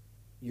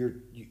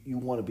 you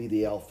want to be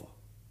the alpha.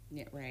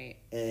 Yeah, right.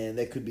 And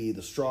that could be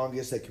the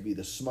strongest, that could be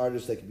the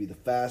smartest, that could be the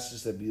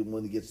fastest, that could be the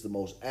one that gets the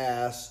most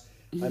ass.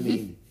 I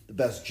mean, the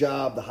best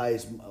job, the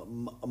highest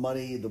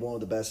money, the one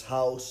with the best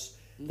house.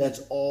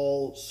 That's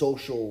all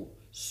social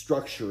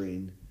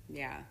structuring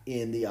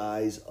in the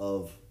eyes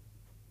of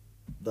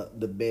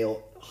the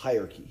male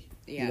hierarchy.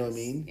 Yes. You know what I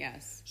mean?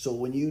 Yes. So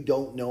when you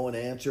don't know an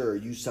answer or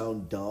you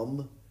sound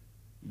dumb,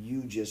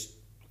 you just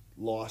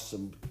lost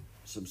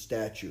some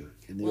stature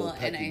in the old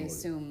pecking order. And I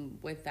assume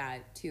with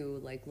that too,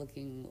 like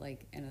looking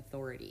like an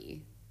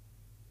authority,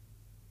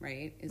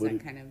 right? Is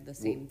that kind of the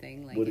same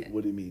thing? Like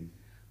what do you mean?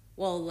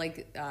 Well,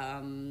 like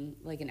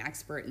an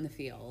expert in the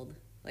field,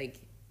 like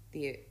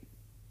the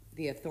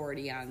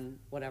authority on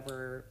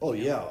whatever. Oh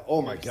yeah!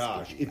 Oh my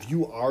gosh! If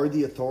you are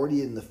the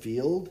authority in the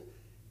field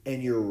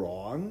and you're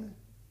wrong,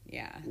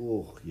 yeah.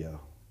 Oh yeah,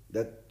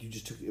 that you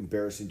just took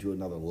embarrassing to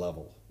another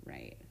level.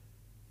 Right.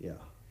 Yeah.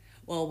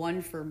 Well,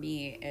 one for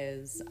me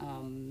is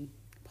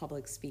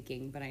public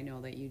speaking, but I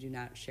know that you do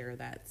not share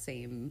that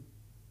same,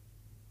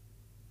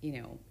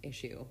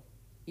 issue.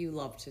 You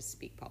love to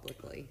speak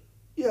publicly.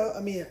 Yeah, I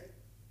mean,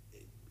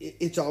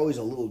 it's always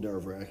a little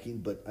nerve-wracking,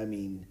 but I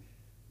mean,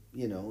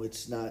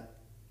 it's not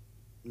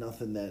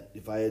nothing that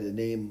if I had to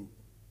name,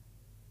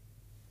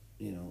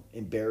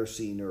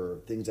 embarrassing or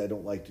things I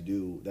don't like to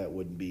do, that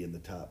wouldn't be in the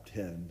top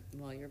 10.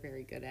 Well, you're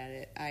very good at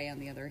it. I, on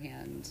the other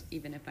hand,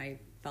 even if I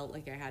felt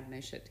like I had my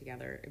shit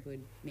together, it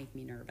would make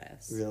me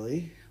nervous.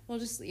 Really? Well,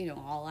 just,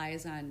 all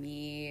eyes on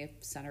me,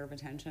 center of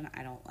attention.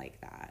 I don't like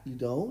that. You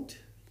don't?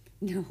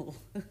 No.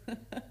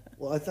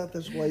 Well, I thought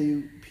that's why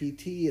you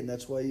PT and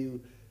that's why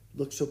you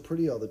look so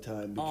pretty all the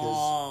time, because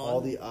all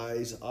the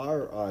eyes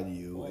are on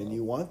you and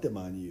you want them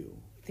on you.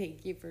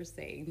 Thank you for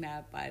saying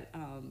that, but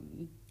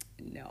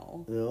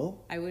no.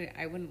 No? I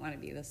wouldn't want to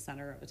be the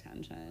center of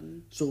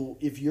attention. So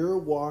if you're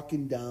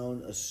walking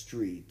down a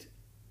street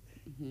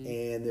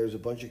and there's a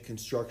bunch of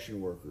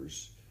construction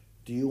workers,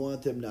 do you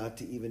want them not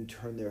to even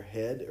turn their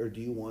head, or do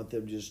you want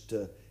them just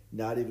to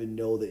not even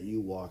know that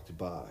you walked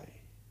by?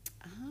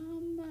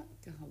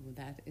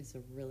 That is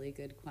a really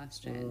good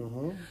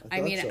question.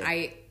 I mean, so.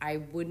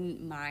 I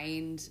wouldn't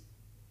mind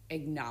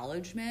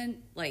acknowledgement,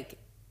 like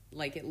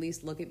at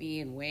least look at me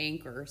and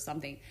wink or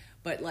something.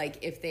 But like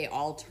if they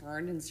all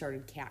turned and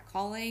started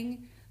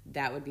catcalling,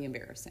 that would be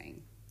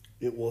embarrassing.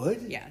 It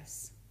would?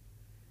 Yes.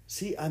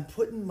 See, I'm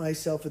putting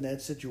myself in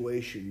that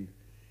situation.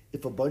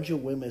 If a bunch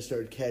of women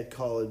started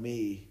catcalling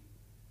me,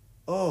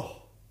 are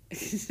you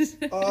kidding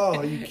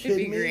me? It'd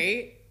be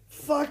great.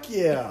 Fuck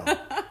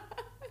yeah.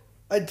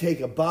 I'd take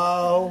a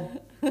bow.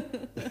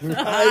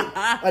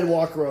 Right? I'd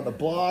walk around the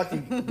block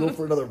and go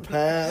for another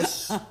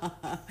pass.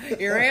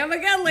 Here I am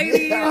again,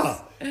 ladies.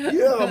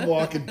 Yeah, I'm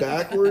walking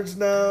backwards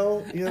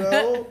now,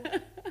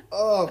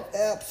 Oh,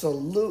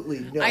 absolutely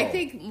no. I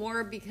think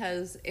more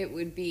because it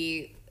would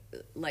be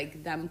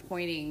like them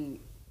pointing,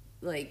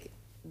 like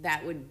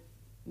that would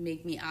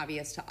make me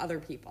obvious to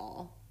other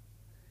people.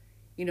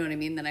 You know what I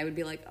mean? Then I would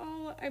be like,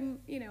 oh, I'm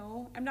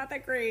not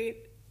that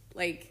great.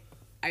 Like,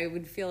 I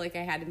would feel like I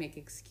had to make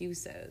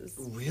excuses.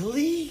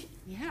 Really?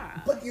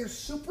 Yeah. But you're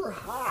super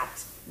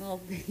hot. Well,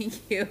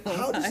 thank you.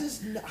 How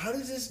does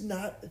this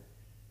not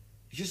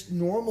just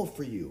normal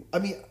for you? I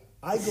mean,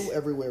 I go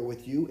everywhere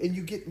with you, and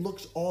you get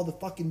looks all the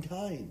fucking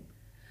time.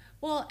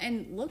 Well,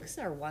 and looks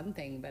are one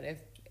thing, but if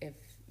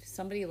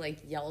somebody like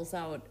yells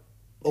out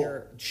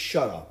their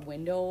shut up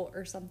window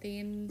or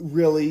something,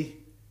 really,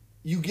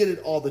 you get it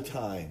all the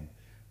time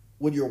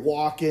when you're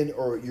walking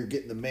or you're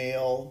getting the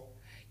mail.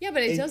 Yeah,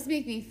 but it does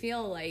make me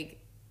feel like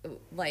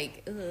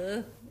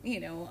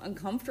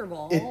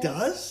uncomfortable. It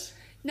does?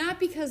 Not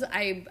because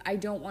I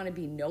don't want to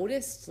be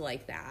noticed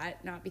like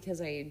that, not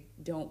because I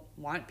don't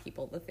want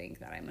people to think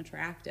that I'm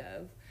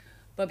attractive,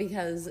 but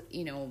because,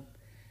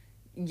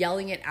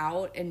 yelling it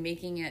out and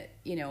making it,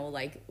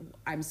 like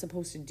I'm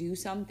supposed to do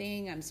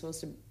something, I'm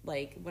supposed to,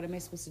 like, what am I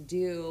supposed to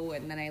do?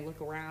 And then I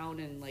look around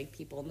and, like,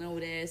 people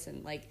notice,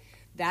 and, like,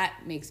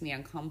 that makes me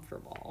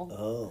uncomfortable.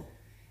 Oh.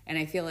 And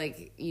I feel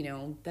like,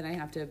 then I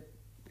have to,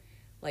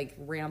 like,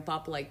 ramp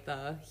up, like,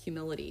 the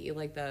humility,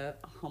 like, the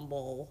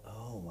humble.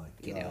 Oh, my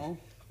God.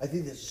 I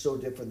think that's so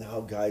different than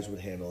how guys would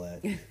handle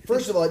that.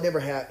 First of all,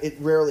 it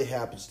rarely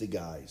happens to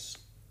guys.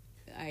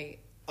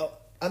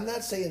 I'm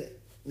not saying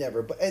it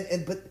never, but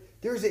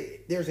there's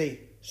a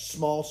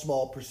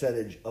small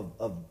percentage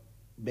of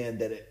men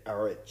that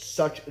are at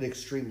such an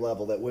extreme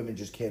level that women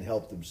just can't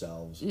help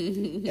themselves,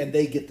 and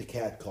they get the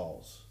cat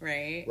calls.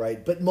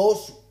 Right. But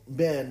most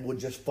men would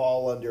just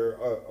fall under,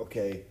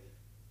 okay,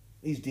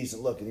 he's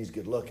decent looking, he's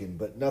good looking,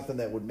 but nothing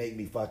that would make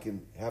me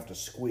fucking have to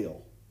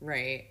squeal.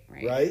 Right.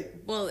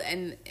 Well,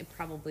 and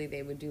probably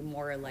they would do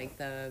more like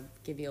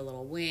give you a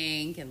little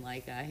wink and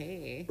like a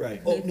hey.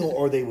 Right. Oh no,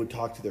 or they would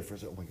talk to their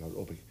friends. Oh my God.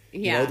 Oh my.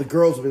 Yeah. The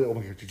girls would be like, oh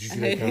my God, did you see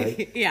that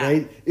guy? Yeah.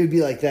 Right. It would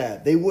be like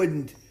that. They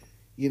wouldn't,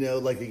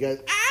 like the guy.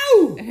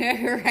 Ow.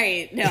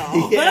 Right.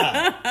 No.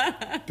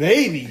 Yeah.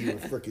 Baby, you were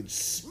freaking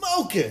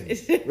smoking.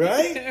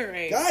 Right.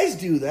 Right. Guys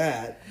do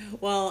that.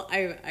 Well,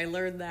 I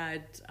learned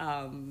that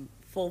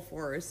full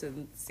force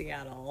in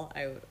Seattle.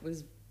 I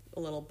was a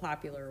little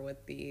popular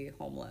with the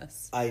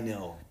homeless. I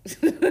know,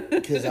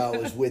 because I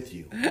was with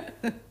you.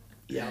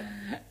 Yeah.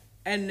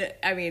 And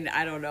I mean,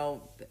 I don't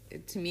know.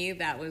 To me,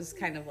 that was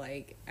kind of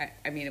like,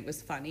 I mean, it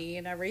was funny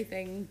and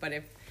everything. But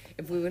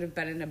if we would have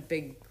been in a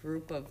big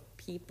group of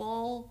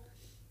people,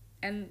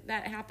 and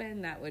that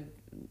happened, that would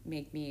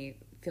make me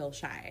feel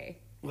shy.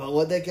 Well,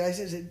 what that guy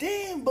says,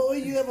 damn, boy,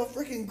 you have a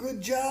freaking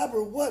good job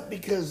or what?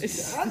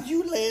 Because how did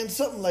you land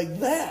something like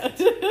that?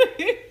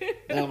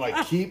 And I'm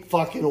like, keep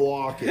fucking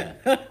walking.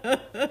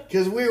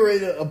 Because we were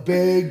in a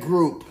big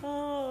group.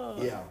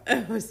 Oh, yeah.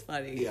 It was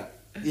funny. Yeah.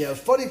 Yeah, it was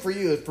funny for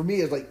you. For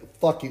me, it's like,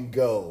 fucking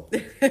go.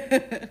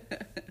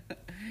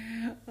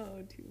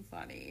 Oh, too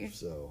funny.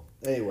 So,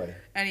 anyway.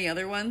 Any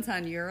other ones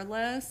on your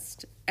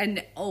list?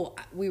 And,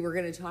 we were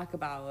going to talk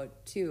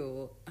about,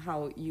 too,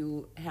 how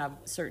you have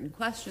certain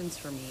questions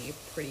for me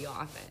pretty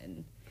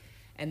often.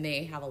 And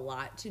they have a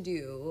lot to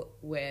do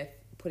with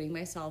putting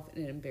myself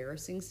in an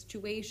embarrassing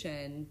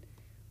situation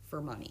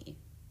for money.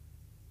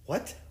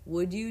 What?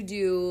 Would you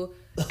do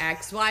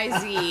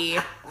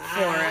XYZ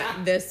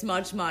for this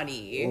much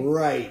money?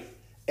 Right.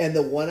 And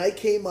the one I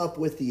came up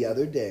with the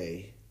other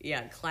day.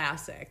 Yeah,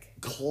 classic.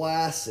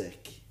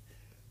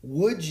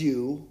 Would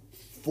you,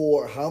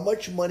 for how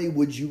much money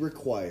would you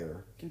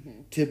require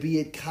to be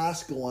at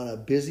Costco on a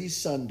busy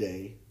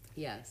Sunday,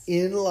 Yes.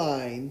 in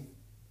line,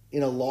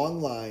 in a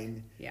long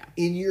line, Yeah.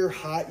 in your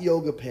hot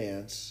yoga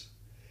pants,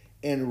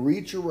 and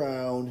reach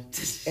around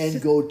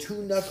and go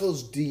 2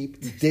 knuckles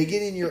deep,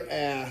 digging in your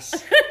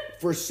ass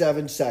for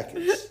 7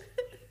 seconds,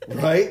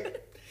 right?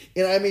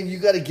 And I mean, you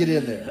got to get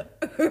in there,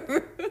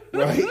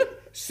 right?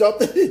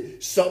 Something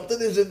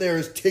is in there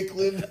is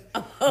tickling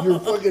your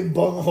fucking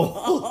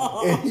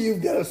bunghole, and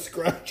you've got to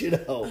scratch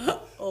it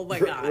out. Oh my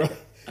God. Right?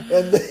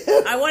 And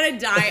then, I want to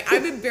die.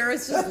 I'm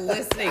embarrassed just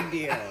listening to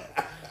you.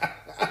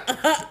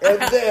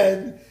 and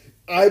then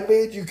I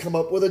made you come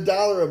up with a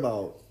dollar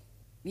amount.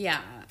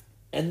 Yeah.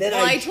 And then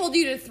Well, I told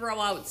you to throw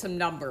out some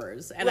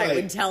numbers, and I Right.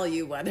 would tell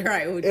you whether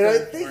I would. And go I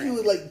think for you it.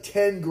 would like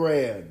 10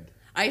 grand.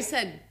 I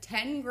said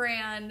 10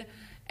 grand,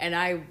 and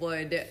I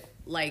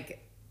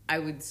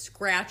would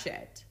scratch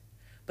it,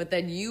 but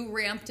then you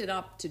ramped it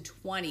up to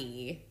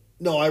 20.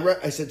 No,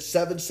 I said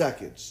 7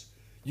 seconds.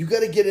 You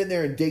got to get in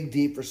there and dig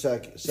deep for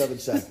 7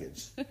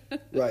 seconds.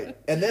 Right.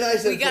 And then I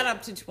said... We got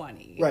up to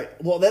 20. Right.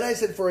 Well, then I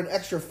said for an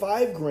extra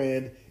 5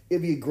 grand,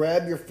 if you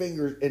grab your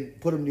fingers and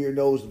put them to your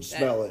nose and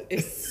smell it.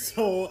 It's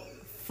so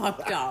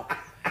fucked up.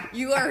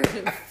 You are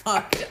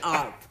fucked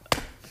up.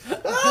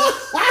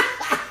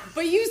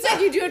 But you said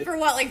you do it for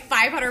what, like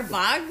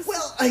 $500?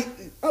 Well,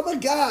 I'm a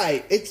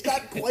guy. It's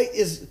not quite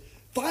as...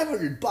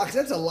 $500,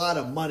 that's a lot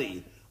of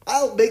money.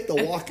 I'll make the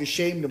walk of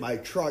shame to my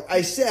truck.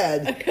 I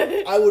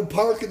said I would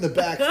park in the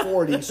back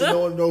 40 so no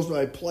one knows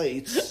my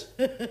plates.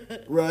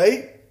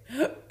 Right?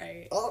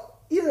 Right.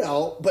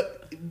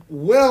 But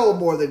well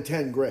more than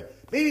 10 grand.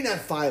 Maybe not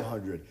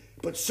 500,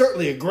 but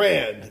certainly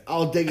 $1,000.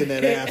 I'll dig in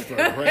that ass for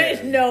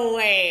 $1,000. No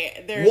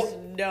way. There's What?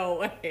 no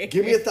way.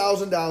 Give me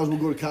 $1,000. We'll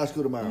go to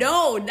Costco tomorrow.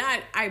 No,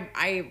 not.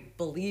 I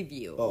believe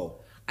you. Oh.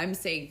 I'm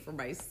saying for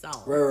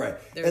myself. Right.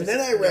 There's And then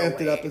I no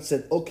ramped it way. up and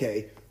said,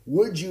 okay,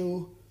 would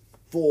you,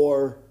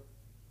 for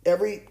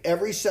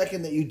every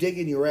second that you dig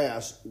in your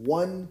ass,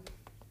 one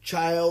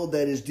child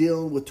that is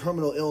dealing with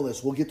terminal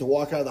illness will get to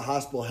walk out of the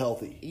hospital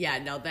healthy? Yeah,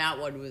 no, that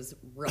one was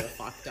real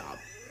fucked up.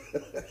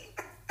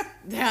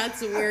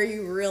 That's where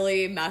you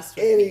really messed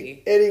with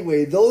me.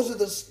 Anyway, those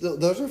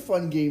are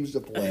fun games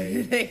to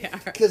play. They are.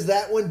 Because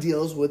that one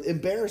deals with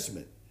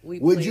embarrassment. We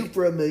Would played- you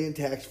for $1 million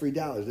tax-free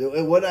dollars?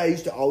 And what I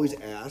used to always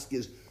ask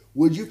is,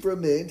 would you for $1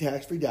 million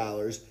tax-free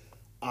dollars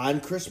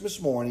on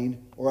Christmas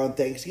morning or on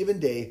Thanksgiving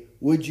Day,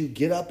 would you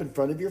get up in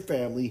front of your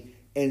family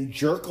and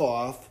jerk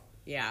off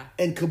Yeah,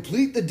 and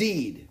complete the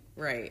deed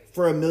right.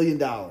 for $1 million?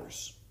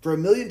 For $1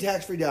 million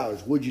tax-free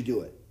dollars, would you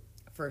do it?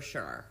 For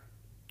sure.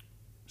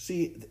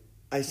 See,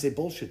 I say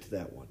bullshit to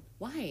that one.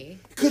 Why?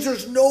 Because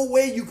there's no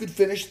way you could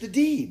finish the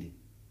deed.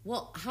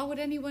 Well, how would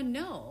anyone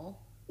know?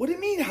 What do you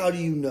mean, how do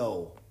you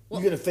know?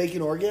 Well- You're going to fake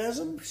an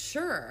orgasm?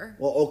 Sure.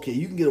 Well, okay,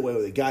 you can get away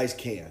with it. Guys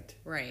can't.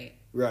 Right.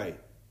 Right.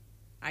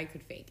 I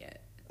could fake it.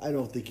 I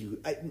don't think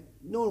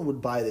no one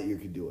would buy that you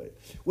could do it.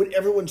 When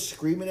everyone's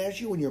screaming at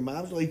you when your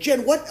mom's like,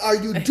 Jen, what are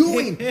you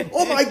doing?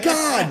 Oh my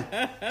God.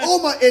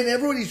 And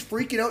everybody's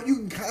freaking out. You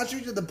can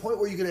concentrate to the point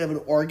where you can have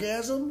an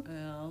orgasm?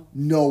 Well,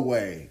 No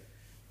way.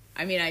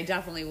 I mean, I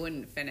definitely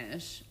wouldn't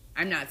finish.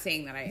 I'm not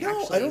saying that I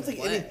No, actually I don't think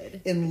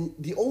would. and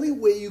the only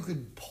way you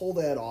could pull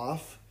that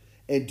off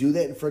and do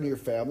that in front of your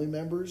family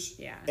members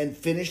Yeah. and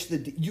finish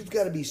you've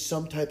got to be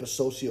some type of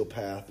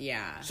sociopath.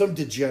 Yeah. Some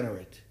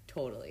degenerate.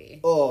 Totally.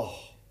 Oh,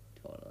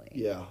 Totally.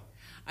 yeah.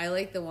 I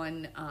like the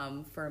one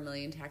for $1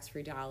 million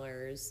tax-free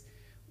dollars.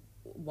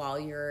 While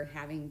you're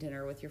having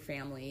dinner with your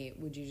family,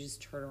 would you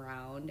just turn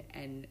around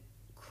and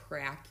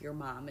crack your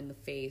mom in the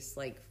face,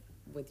 like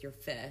with your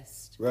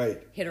fist?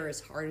 Right. Hit her as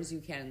hard as you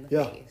can in the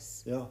Yeah.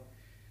 face. Yeah.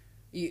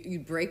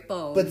 You'd break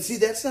bones. But see,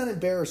 that's not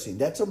embarrassing.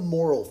 That's a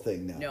moral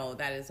thing now. No,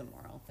 that is a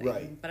moral thing.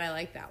 Right. But I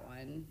like that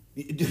one.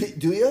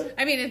 Do you?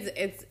 I mean,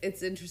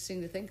 it's interesting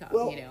to think of.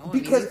 Well, you know,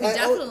 because you could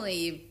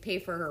definitely pay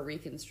for her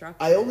reconstruction.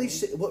 I only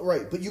say, well,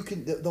 right, but you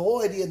can. The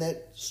whole idea in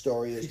that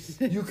story is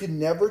you can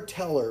never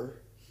tell her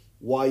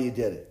why you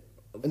did it.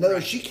 In other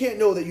words, she can't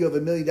know that you have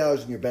 $1 million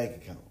in your bank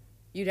account.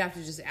 You'd have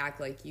to just act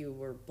like you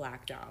were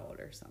blacked out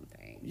or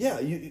something. Yeah,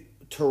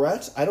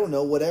 Tourette's. I don't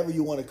know, whatever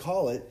you want to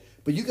call it,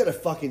 but you got to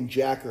fucking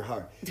jack her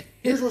hard.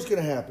 Here's what's going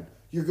to happen: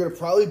 you're going to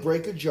probably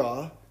break a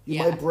jaw. You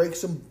Yeah. might break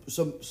some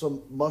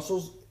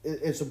muscles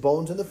and some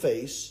bones in the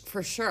face.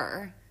 For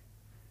sure.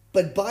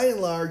 But by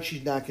and large,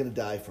 she's not going to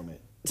die from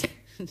it.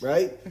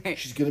 Right? Right.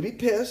 She's going to be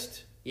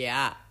pissed.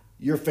 Yeah.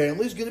 Your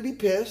family's going to be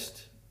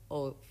pissed.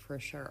 Oh, for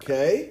sure.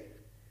 Okay?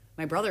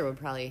 My brother would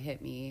probably hit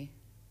me.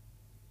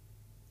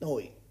 No,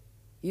 wait.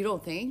 You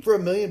don't think? For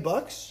 $1 million?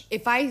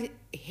 If I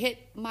hit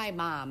my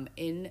mom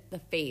in the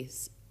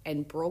face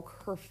and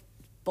broke her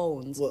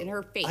bones Well, in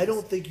her face, I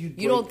don't think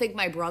you'd You don't break- think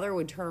my brother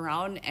would turn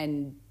around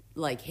and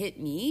like hit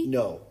me?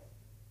 No.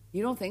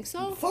 You don't think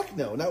so? Fuck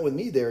no. Not with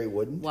me there, he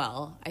wouldn't.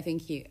 Well, I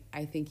think he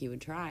would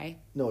try.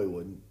 No, he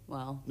wouldn't.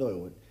 Well, No, he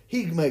wouldn't.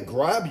 He might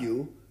grab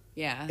you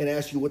yeah. and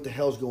ask you what the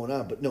hell's going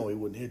on, but no, he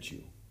wouldn't hit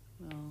you.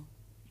 Well,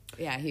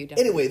 yeah, he would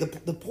definitely. Anyway,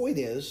 the point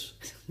is,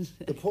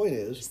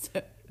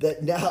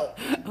 that now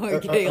We're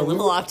getting a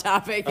little off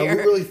topic Are here.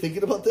 we really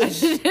thinking about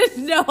this?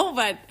 No,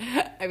 but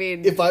I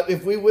mean,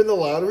 If we win the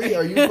lottery,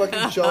 are you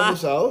fucking showing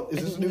this out?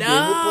 Is this a new game we're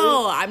playing?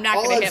 no, I'm not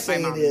All going I'm to hit my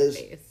saying mom in the is,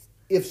 face.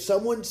 if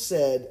someone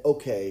said,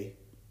 okay,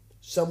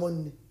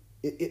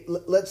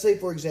 let's say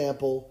for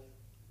example,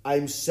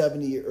 I'm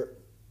 70, or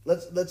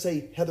let's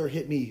say Heather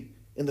hit me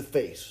in the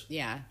face,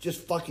 Yeah.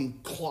 just fucking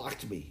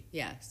clocked me.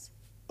 Yes.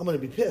 I'm gonna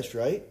be pissed,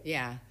 right?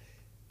 Yeah.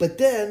 But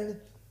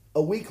then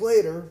a week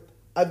later,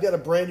 I've got a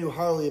brand new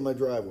Harley in my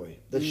driveway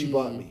that she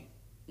bought me.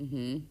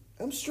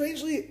 Mm-hmm.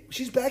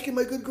 She's back in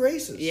my good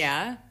graces.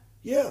 Yeah.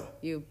 Yeah.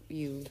 You.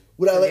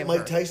 Would I let forgive Mike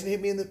her. Tyson hit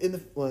me in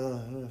the?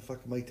 Well,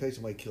 fuck, Mike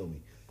Tyson might kill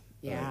me.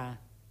 Yeah.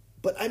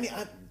 But I mean,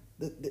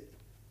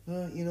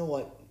 you know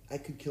what? I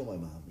could kill my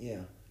mom.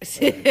 Yeah.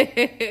 I'm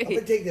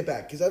gonna take that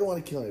back because I don't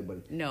want to kill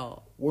anybody.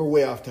 No, We're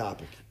way off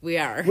topic. we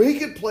are. We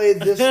could play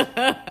this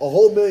a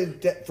whole million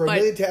for But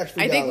a million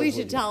tax-free I think we dollars, should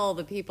wouldn't you? tell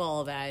the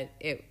people that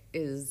it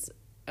is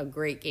a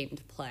great game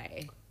to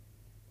play.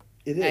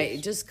 It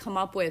is. Just come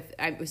up with.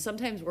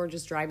 Sometimes we're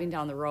just driving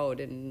down the road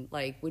and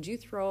like, would you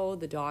throw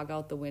the dog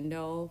out the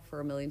window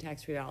for $1 million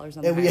tax-free dollars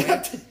on the And we highway?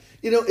 have to,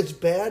 it's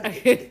bad.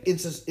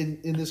 It's just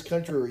in this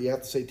country where you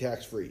have to say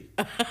tax free,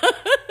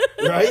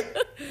 right?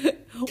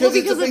 Well, it's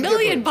a because $1 big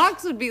million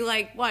difference. would be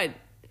like what?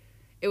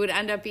 It would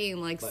end up being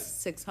like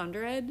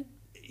 600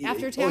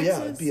 after taxes. Oh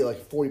yeah, it'd be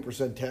like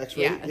 40% tax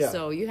rate. Yeah,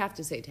 so you have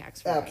to say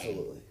tax free.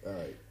 absolutely. All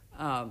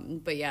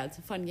right, But yeah, it's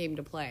a fun game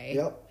to play.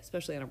 Yep.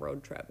 Especially on a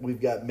road trip.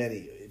 we've got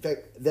many. In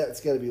fact,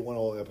 that's got to be one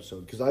whole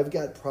episode because I've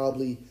got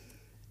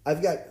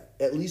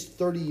at least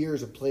 30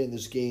 years of playing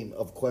this game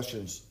of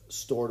questions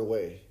stored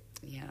away,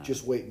 Yeah.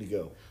 just waiting to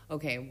go.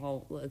 Okay,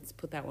 well, let's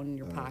put that one in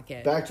your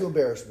pocket. Back to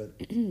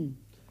embarrassment.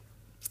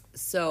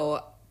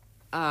 So,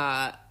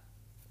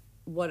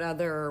 what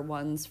other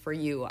ones for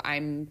you?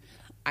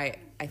 I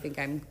think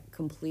I'm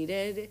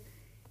completed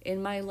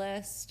in my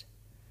list.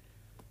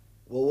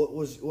 Well, what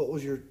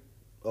was your?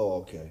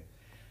 Oh, okay.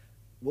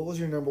 What was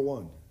your number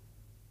one?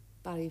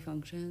 Body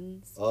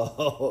functions.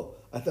 Oh,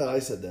 I thought I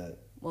said that.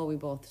 Well, we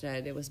both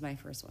did. It was my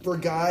first one. For a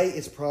guy,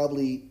 it's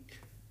probably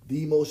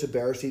the most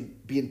embarrassing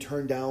being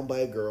turned down by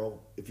a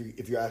girl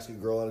if you're asking a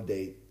girl on a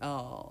date,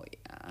 Oh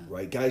yeah.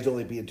 right? Guys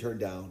only being turned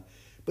down,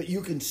 but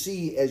you can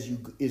see as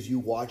you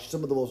watch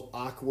some of the most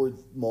awkward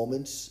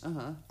moments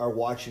are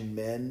watching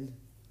men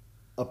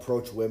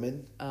approach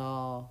women.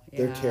 Oh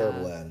yeah. They're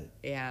terrible at it,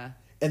 Yeah.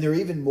 and they're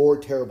even more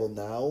terrible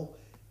now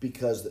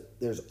because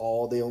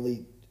they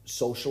only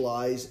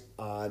socialize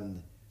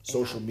on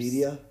social Apps.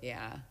 media.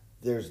 Yeah.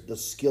 There's the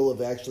skill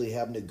of actually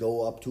having to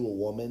go up to a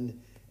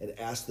woman and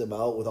ask them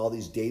out with all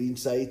these dating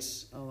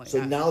sites. Oh my so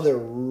gosh. now they're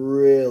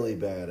really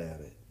bad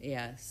at it.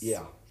 Yes.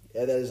 Yeah.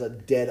 And that is a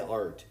dead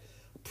art.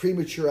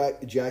 Premature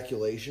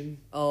ejaculation.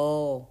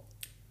 Oh.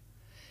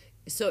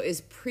 So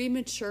is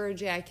premature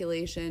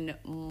ejaculation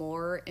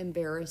more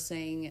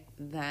embarrassing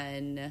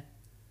than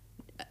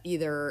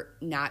either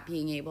not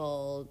being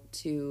able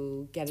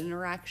to get an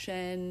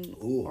erection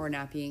Ooh. or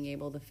not being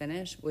able to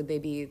finish? Would they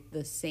be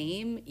the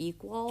same,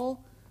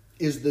 equal?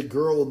 Is the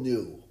girl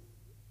new?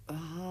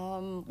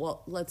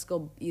 Well, let's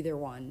go either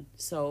one.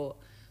 So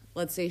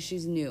let's say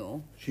she's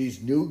new.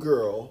 She's new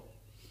girl.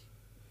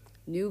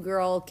 New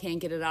girl can't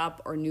get it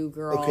up, or new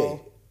girl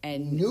Okay.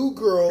 and New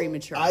girl,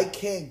 premature. I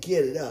can't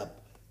get it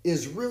up,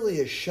 is really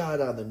a shot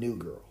on the new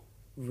girl.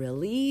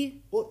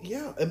 Really? Well,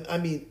 yeah. I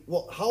mean,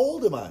 how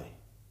old am I?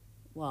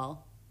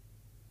 Well,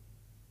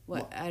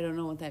 what? I don't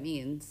know what that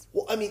means.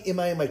 Well, I mean, am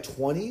I in my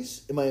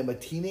 20s? Am I a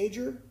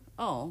teenager?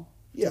 Oh,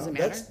 Yeah, does it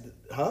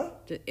matter?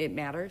 It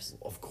matters?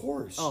 Of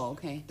course. Oh,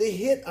 okay. They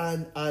hit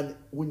on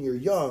when you're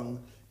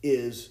young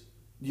is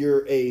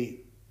you're a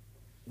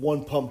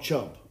one pump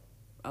chump,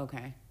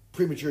 Okay.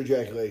 premature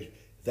ejaculation.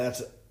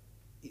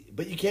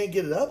 But you can't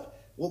get it up.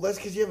 Well, that's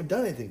because you haven't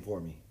done anything for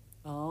me.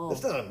 Oh.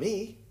 That's not on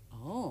me.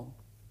 Oh.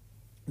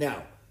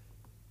 Now,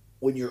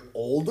 when you're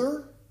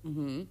older,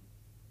 and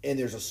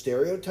there's a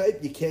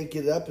stereotype, you can't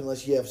get it up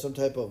unless you have some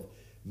type of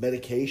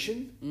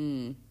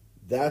medication.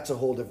 That's a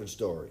whole different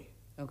story.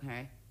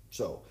 Okay.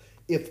 So,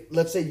 if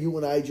let's say you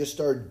and I just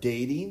started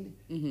dating,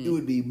 it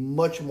would be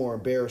much more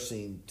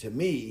embarrassing to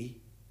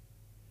me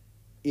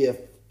if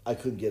I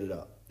couldn't get it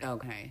up.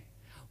 Okay.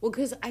 Well,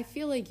 because I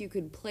feel like you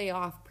could play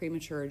off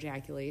premature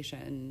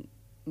ejaculation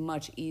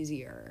much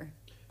easier.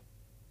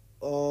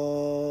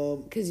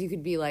 Because you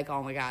could be like,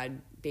 oh my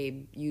God,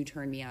 babe, you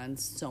turned me on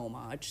so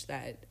much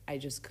that I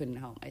just couldn't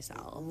help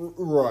myself.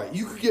 Right.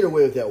 You could get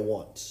away with that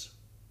once,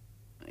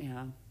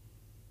 Yeah.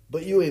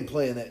 but you ain't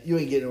playing that. You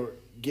ain't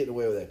getting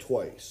away with that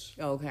twice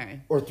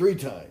Okay. or 3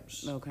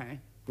 times. Okay.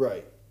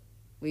 Right.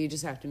 Well, you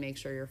just have to make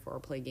sure your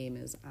foreplay game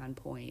is on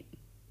point.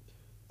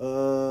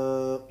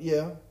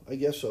 Yeah, I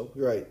guess so.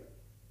 You're right.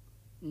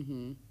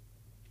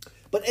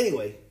 But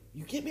anyway,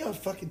 you get me on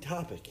fucking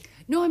topic.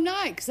 No, I'm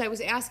not, because I was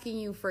asking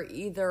you for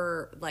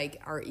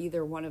are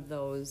either one of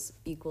those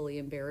equally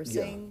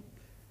embarrassing?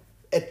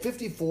 At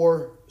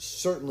 54,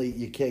 certainly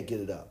you can't get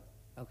it up.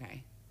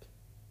 Okay.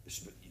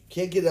 You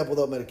can't get it up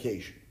without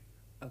medication.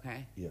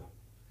 Okay. Yeah.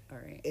 All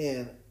right.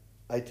 And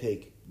I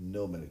take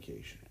no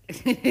medication.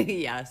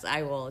 Yes,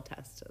 I will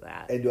attest to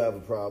that. And do I have a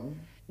problem?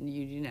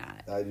 You do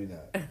not. I do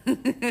not.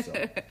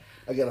 So,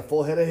 I got a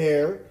full head of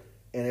hair,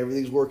 and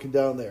everything's working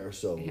down there,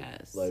 so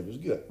Yes. life is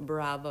good.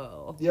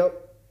 Bravo.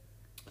 Yep.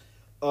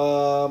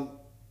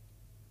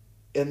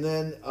 And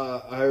then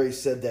I already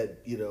said that,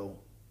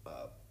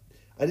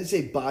 I didn't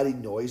say body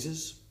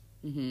noises.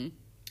 Mm-hmm.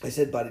 I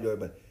said body noise,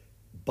 but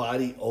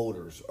body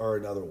odors are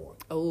another one.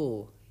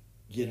 Oh,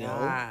 You know?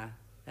 yeah,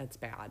 that's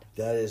bad.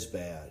 That is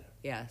bad.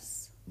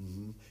 Yes.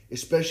 Mm-hmm.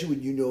 Especially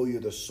when you know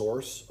you're the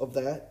source of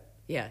that.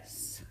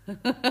 Yes.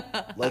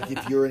 Like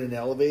if you're in an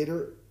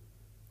elevator,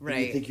 Right.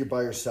 and you think you're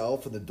by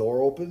yourself and the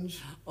door opens.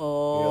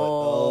 Oh. You're like,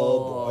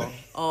 oh boy.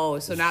 Oh,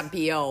 so not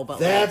BO, but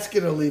That's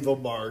going to leave a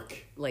mark.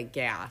 like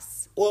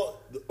gas. Well,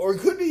 or it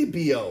could be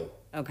BO.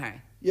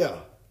 Okay. Yeah.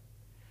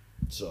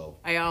 So.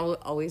 I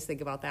always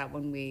think about that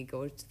when we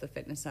go to the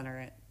fitness center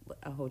at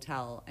a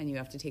hotel and you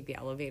have to take the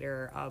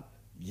elevator up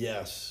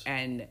Yes.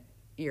 and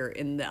you're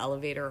in the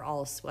elevator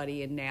all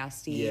sweaty and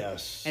nasty.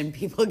 Yes. And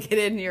people get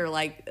in and you're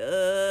like,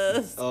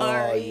 sorry.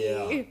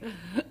 Oh,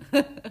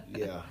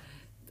 Yeah.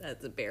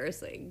 That's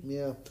embarrassing.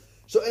 Yeah.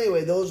 So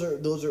anyway, those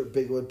are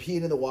big ones.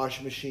 Peeing in the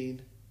washing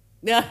machine.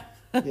 Yeah.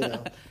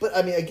 But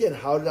I mean, again,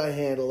 how did I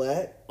handle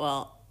that?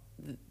 Well,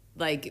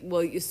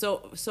 you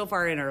so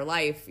far in our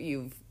life,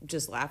 you've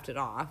just laughed it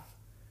off.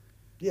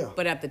 Yeah.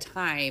 But at the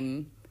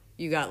time,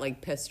 you got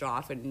like pissed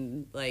off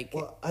and like.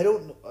 Well, I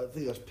don't know. I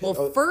think I was pissed.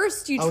 Well,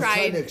 first you I was trying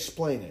tried to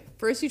explain it.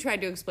 First, you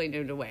tried to explain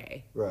it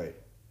away, Right.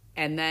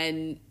 and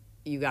then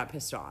you got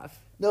pissed off.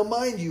 Now,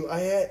 mind you,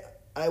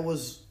 I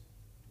was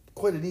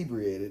quite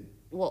inebriated.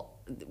 Well,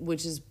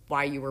 which is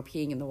why you were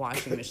peeing in the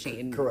washing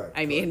machine. Correct.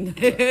 I mean,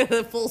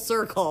 the full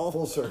circle.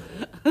 Full circle.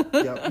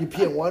 Yeah, you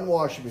pee in one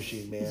washing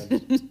machine,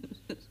 man.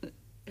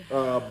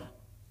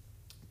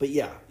 But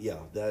yeah,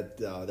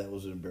 that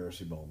was an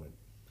embarrassing moment.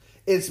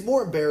 It's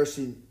more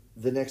embarrassing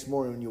the next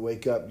morning when you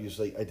wake up and you're just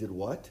like, I did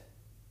what?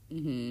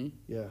 Mm-hmm.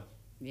 Yeah.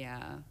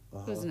 Yeah.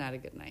 It was not a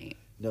good night.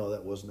 No,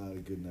 that was not a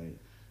good night.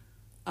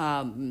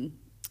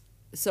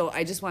 So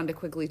I just wanted to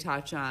quickly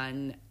touch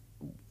on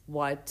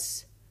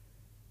what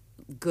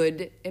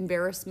good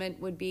embarrassment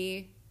would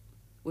be,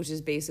 which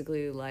is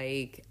basically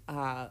like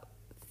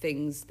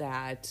things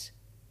that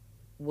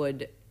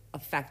would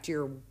affect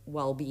your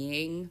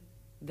well-being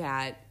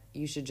that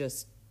you should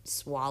just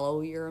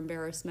swallow your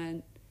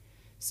embarrassment.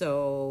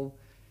 So,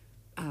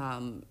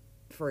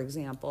 for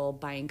example,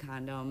 buying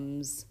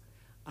condoms,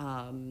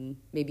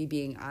 maybe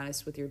being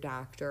honest with your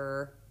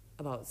doctor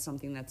about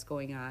something that's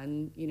going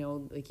on,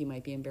 like you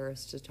might be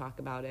embarrassed to talk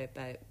about it,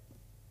 but,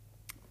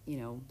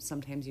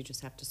 sometimes you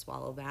just have to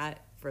swallow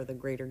that for the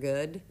greater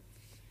good.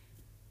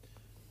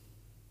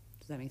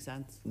 Does that make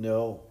sense?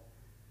 No.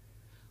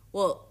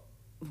 Well,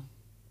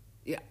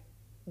 yeah.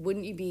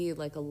 Wouldn't you be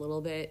like a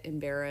little bit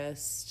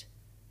embarrassed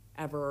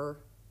ever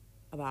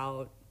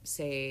about,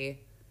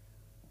 say,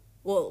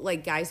 well,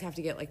 like guys have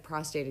to get like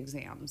prostate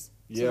exams.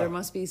 So Yeah. there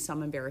must be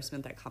some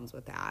embarrassment that comes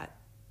with that.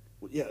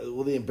 Yeah,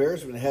 well, the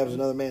embarrassment of having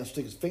another man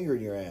stick his finger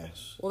in your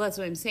ass. Well, that's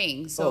what I'm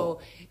saying.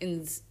 So,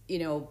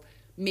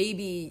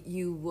 maybe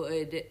you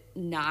would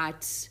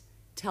not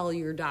tell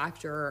your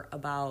doctor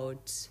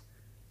about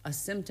a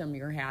symptom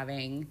you're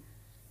having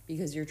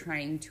because you're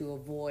trying to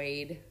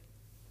avoid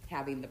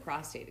having the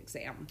prostate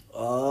exam.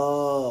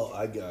 Oh,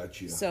 I got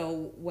you.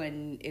 So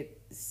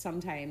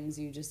sometimes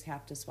you just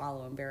have to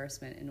swallow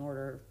embarrassment in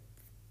order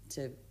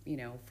to,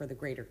 for the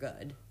greater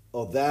good.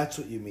 Oh, that's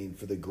what you mean,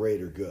 for the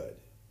greater good.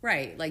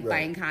 Right, like Right.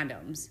 buying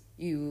condoms.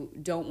 You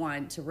don't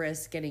want to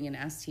risk getting an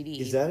STD.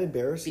 Is that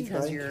embarrassing,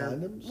 because buying you're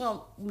condoms?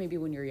 Well, maybe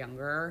when you're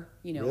younger,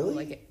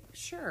 Really?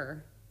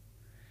 sure.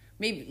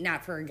 Maybe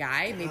not for a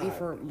guy, maybe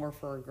God. more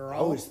for a girl. I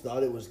always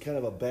thought it was kind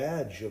of a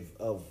badge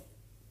of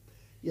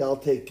yeah, I'll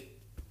take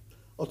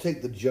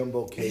the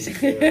jumbo case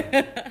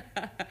there.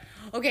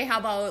 Okay, how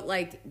about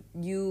like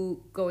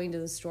you going to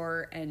the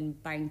store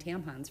and buying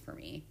tampons for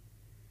me?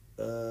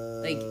 Yeah,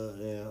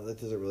 that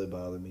doesn't really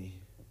bother me.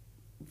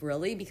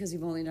 Really? Because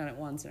you've only done it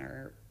once in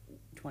our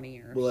 20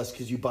 years. Well, that's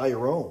because you buy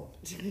your own.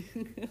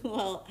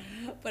 Well,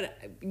 but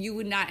you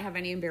would not have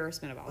any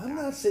embarrassment about I'm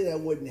that. not saying I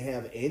wouldn't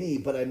have any,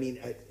 but I mean,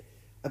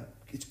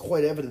 it's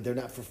quite evident they're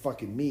not for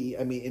fucking me.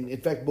 I mean,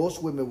 in fact,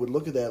 most women would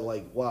look at that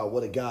like, wow,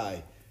 what a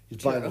guy.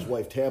 He's buying his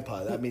wife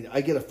tampon. I mean,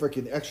 I get a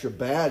freaking extra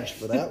badge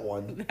for that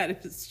one.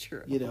 That is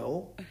true.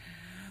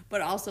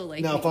 But also,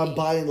 like... Now, if I'm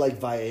buying, like,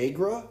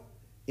 Viagra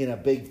in a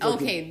big freaking...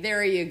 Okay,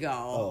 there you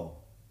go.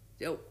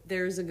 Oh,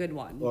 there's a good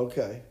one.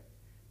 Okay.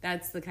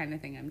 That's the kind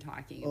of thing I'm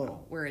talking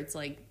about, where it's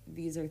like,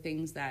 these are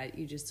things that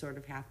you just sort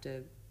of have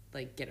to,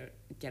 like,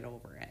 get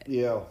over it.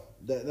 Yeah,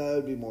 that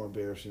would be more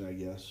embarrassing, I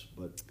guess,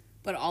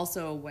 But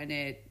also when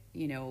it,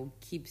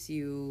 keeps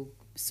you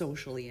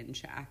socially in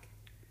check.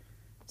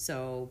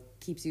 So,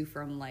 keeps you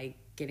from, like,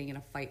 getting in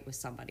a fight with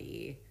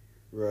somebody.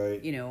 Right.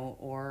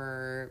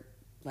 Or,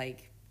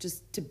 like,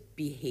 just to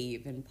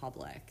behave in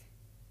public.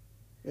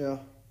 Yeah.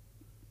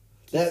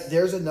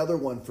 There's another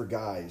one for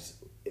guys,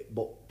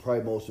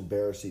 probably most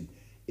embarrassing.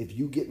 If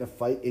you get in a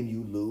fight and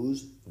you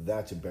lose,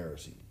 that's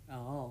embarrassing.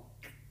 Oh.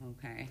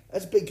 Okay.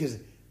 That's big because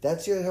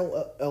that's your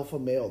whole alpha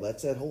male.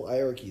 That's that whole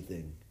hierarchy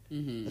thing.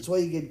 Mm-hmm. That's why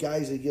you get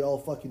guys that get all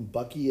fucking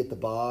bucky at the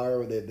bar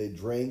or they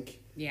drink.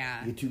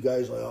 Yeah. You get two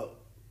guys like, oh,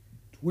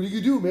 what are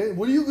you going to do, man?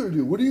 What are you going to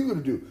do? What are you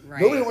going to do?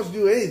 Right. Nobody wants to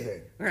do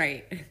anything.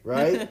 Right.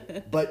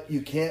 Right? But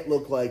you can't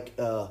look like,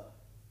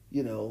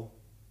 meow,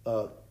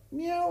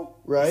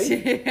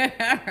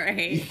 right?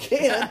 Right. You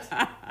can't.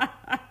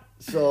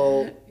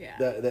 So, yeah.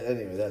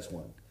 Anyway, that's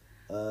one.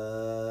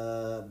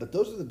 But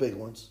those are the big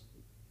ones.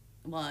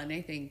 Well, and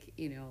I think,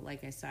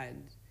 like I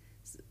said,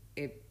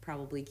 it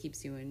probably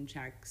keeps you in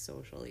check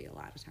socially a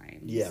lot of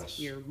times. Yes.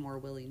 You're more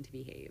willing to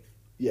behave.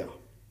 Yeah.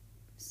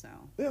 So,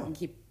 yeah. And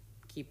keep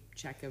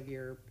check of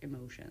your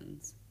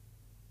emotions.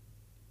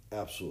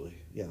 Absolutely.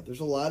 Yeah. There's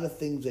a lot of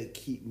things that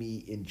keep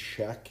me in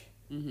check.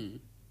 Mm-hmm.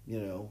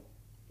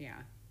 Yeah.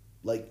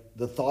 Like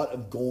the thought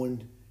of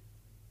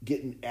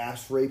getting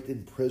ass raped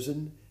in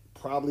prison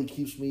probably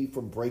keeps me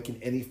from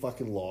breaking any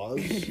fucking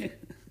laws.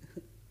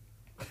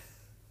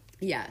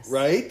 Yes.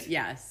 Right?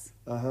 Yes.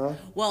 Uh-huh.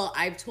 Well,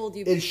 I've told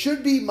you... It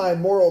should be my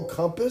moral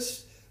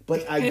compass,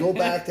 but I go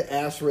back to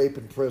ass rape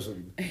in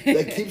prison.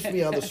 That keeps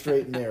me on the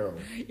straight and narrow.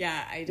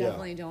 Yeah, I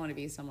definitely don't want to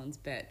be someone's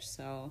bitch,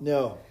 so...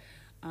 No.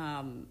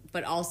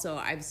 But also,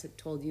 I've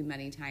told you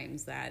many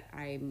times that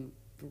I'm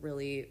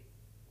really,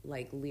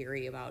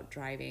 leery about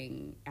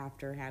driving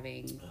after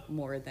having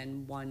more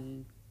than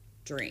one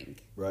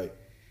drink. Right.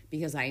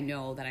 Because I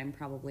know that I'm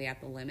probably at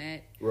the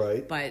limit.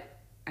 Right. But,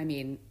 I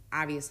mean,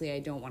 obviously I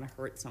don't want to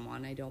hurt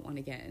someone. I don't want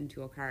to get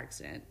into a car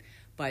accident.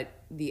 But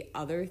the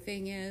other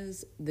thing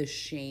is the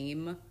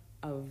shame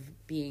of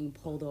being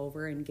pulled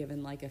over and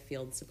given, a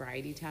field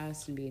sobriety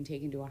test and being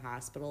taken to a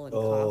hospital and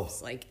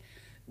cuffs.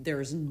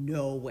 There's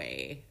no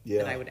way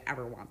that I would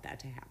ever want that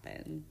to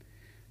happen.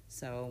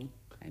 So,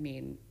 I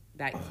mean...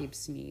 That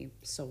keeps me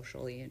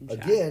socially in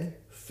check. Again,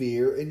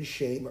 fear and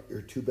shame are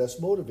your two best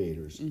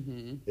motivators.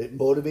 Mm-hmm. It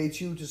motivates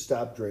you to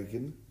stop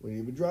drinking when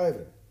you've been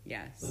driving.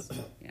 Yes,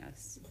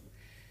 yes.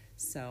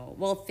 So,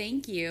 well,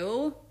 thank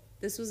you.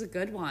 This was a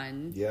good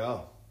one.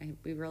 Yeah.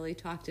 We really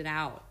talked it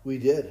out. We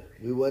did.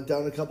 We went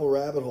down a couple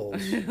rabbit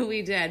holes.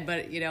 We did,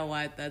 but you know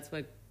what? That's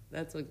what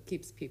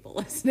keeps people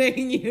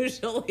listening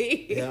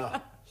usually. Yeah.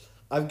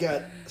 I've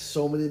got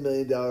so many $1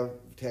 million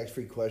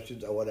tax-free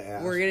questions I want to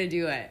ask. We're going to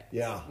do it.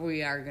 Yeah.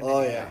 We are going to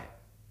do it.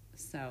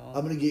 So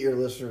I'm going to get your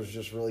listeners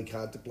just really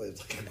contemplate.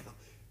 It's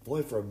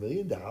boy, for $1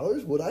 million?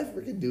 Would I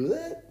freaking do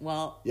that?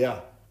 Well, yeah.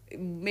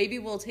 Maybe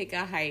we'll take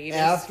a hiatus.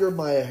 After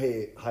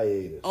my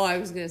hiatus. Oh, I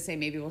was going to say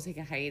maybe we'll take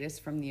a hiatus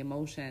from the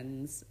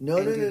emotions. No.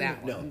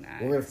 Next. We're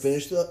going to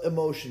finish the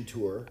emotion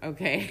tour.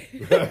 Okay.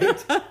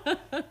 Right?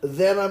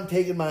 Then I'm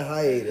taking my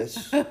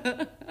hiatus.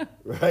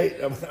 Right?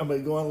 I'm going to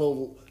go on a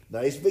little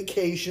nice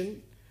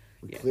vacation.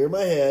 Clear my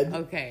head.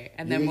 Okay.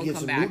 And then we'll get come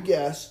some back. new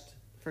guests.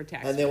 For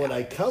tax. And then when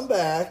I come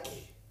back.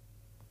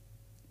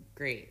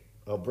 Great.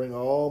 I'll bring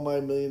all my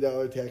 $1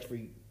 million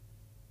tax-free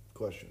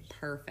questions.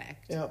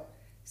 Perfect. Yeah.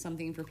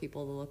 Something for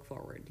people to look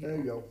forward to. There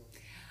you go.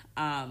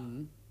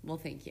 Well,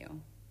 thank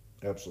you.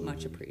 Absolutely.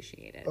 Much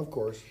appreciated. Of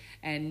course.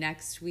 And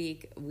next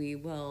week we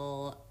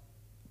will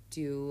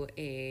do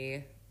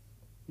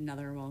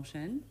another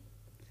emotion.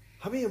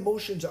 How many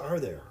emotions are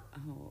there?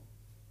 Oh,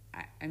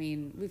 I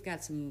mean, we've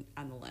got some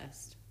on the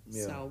list.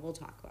 Yeah. So we'll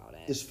talk about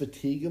it. Is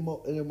fatigue an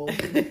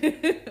emotion?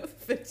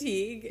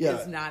 Fatigue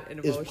is not an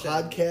emotion. Is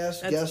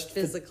podcast guest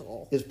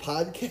physical? Is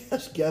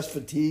podcast guest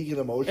fatigue an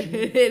emotion?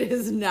 It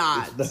is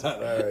not. It's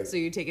not. All right. So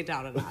you take it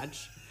down a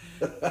notch.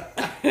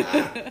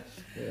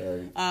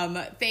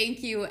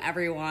 Thank you,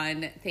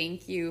 everyone.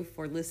 Thank you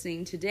for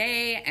listening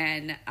today.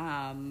 And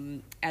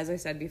as I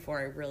said before,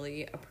 I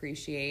really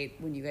appreciate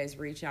when you guys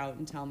reach out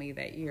and tell me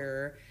that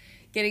you're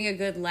getting a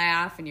good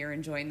laugh and you're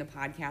enjoying the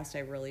podcast. I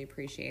really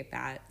appreciate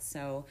that.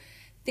 So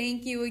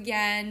thank you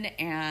again,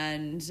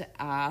 and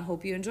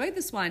hope you enjoyed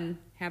this one.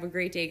 Have a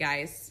great day,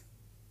 guys.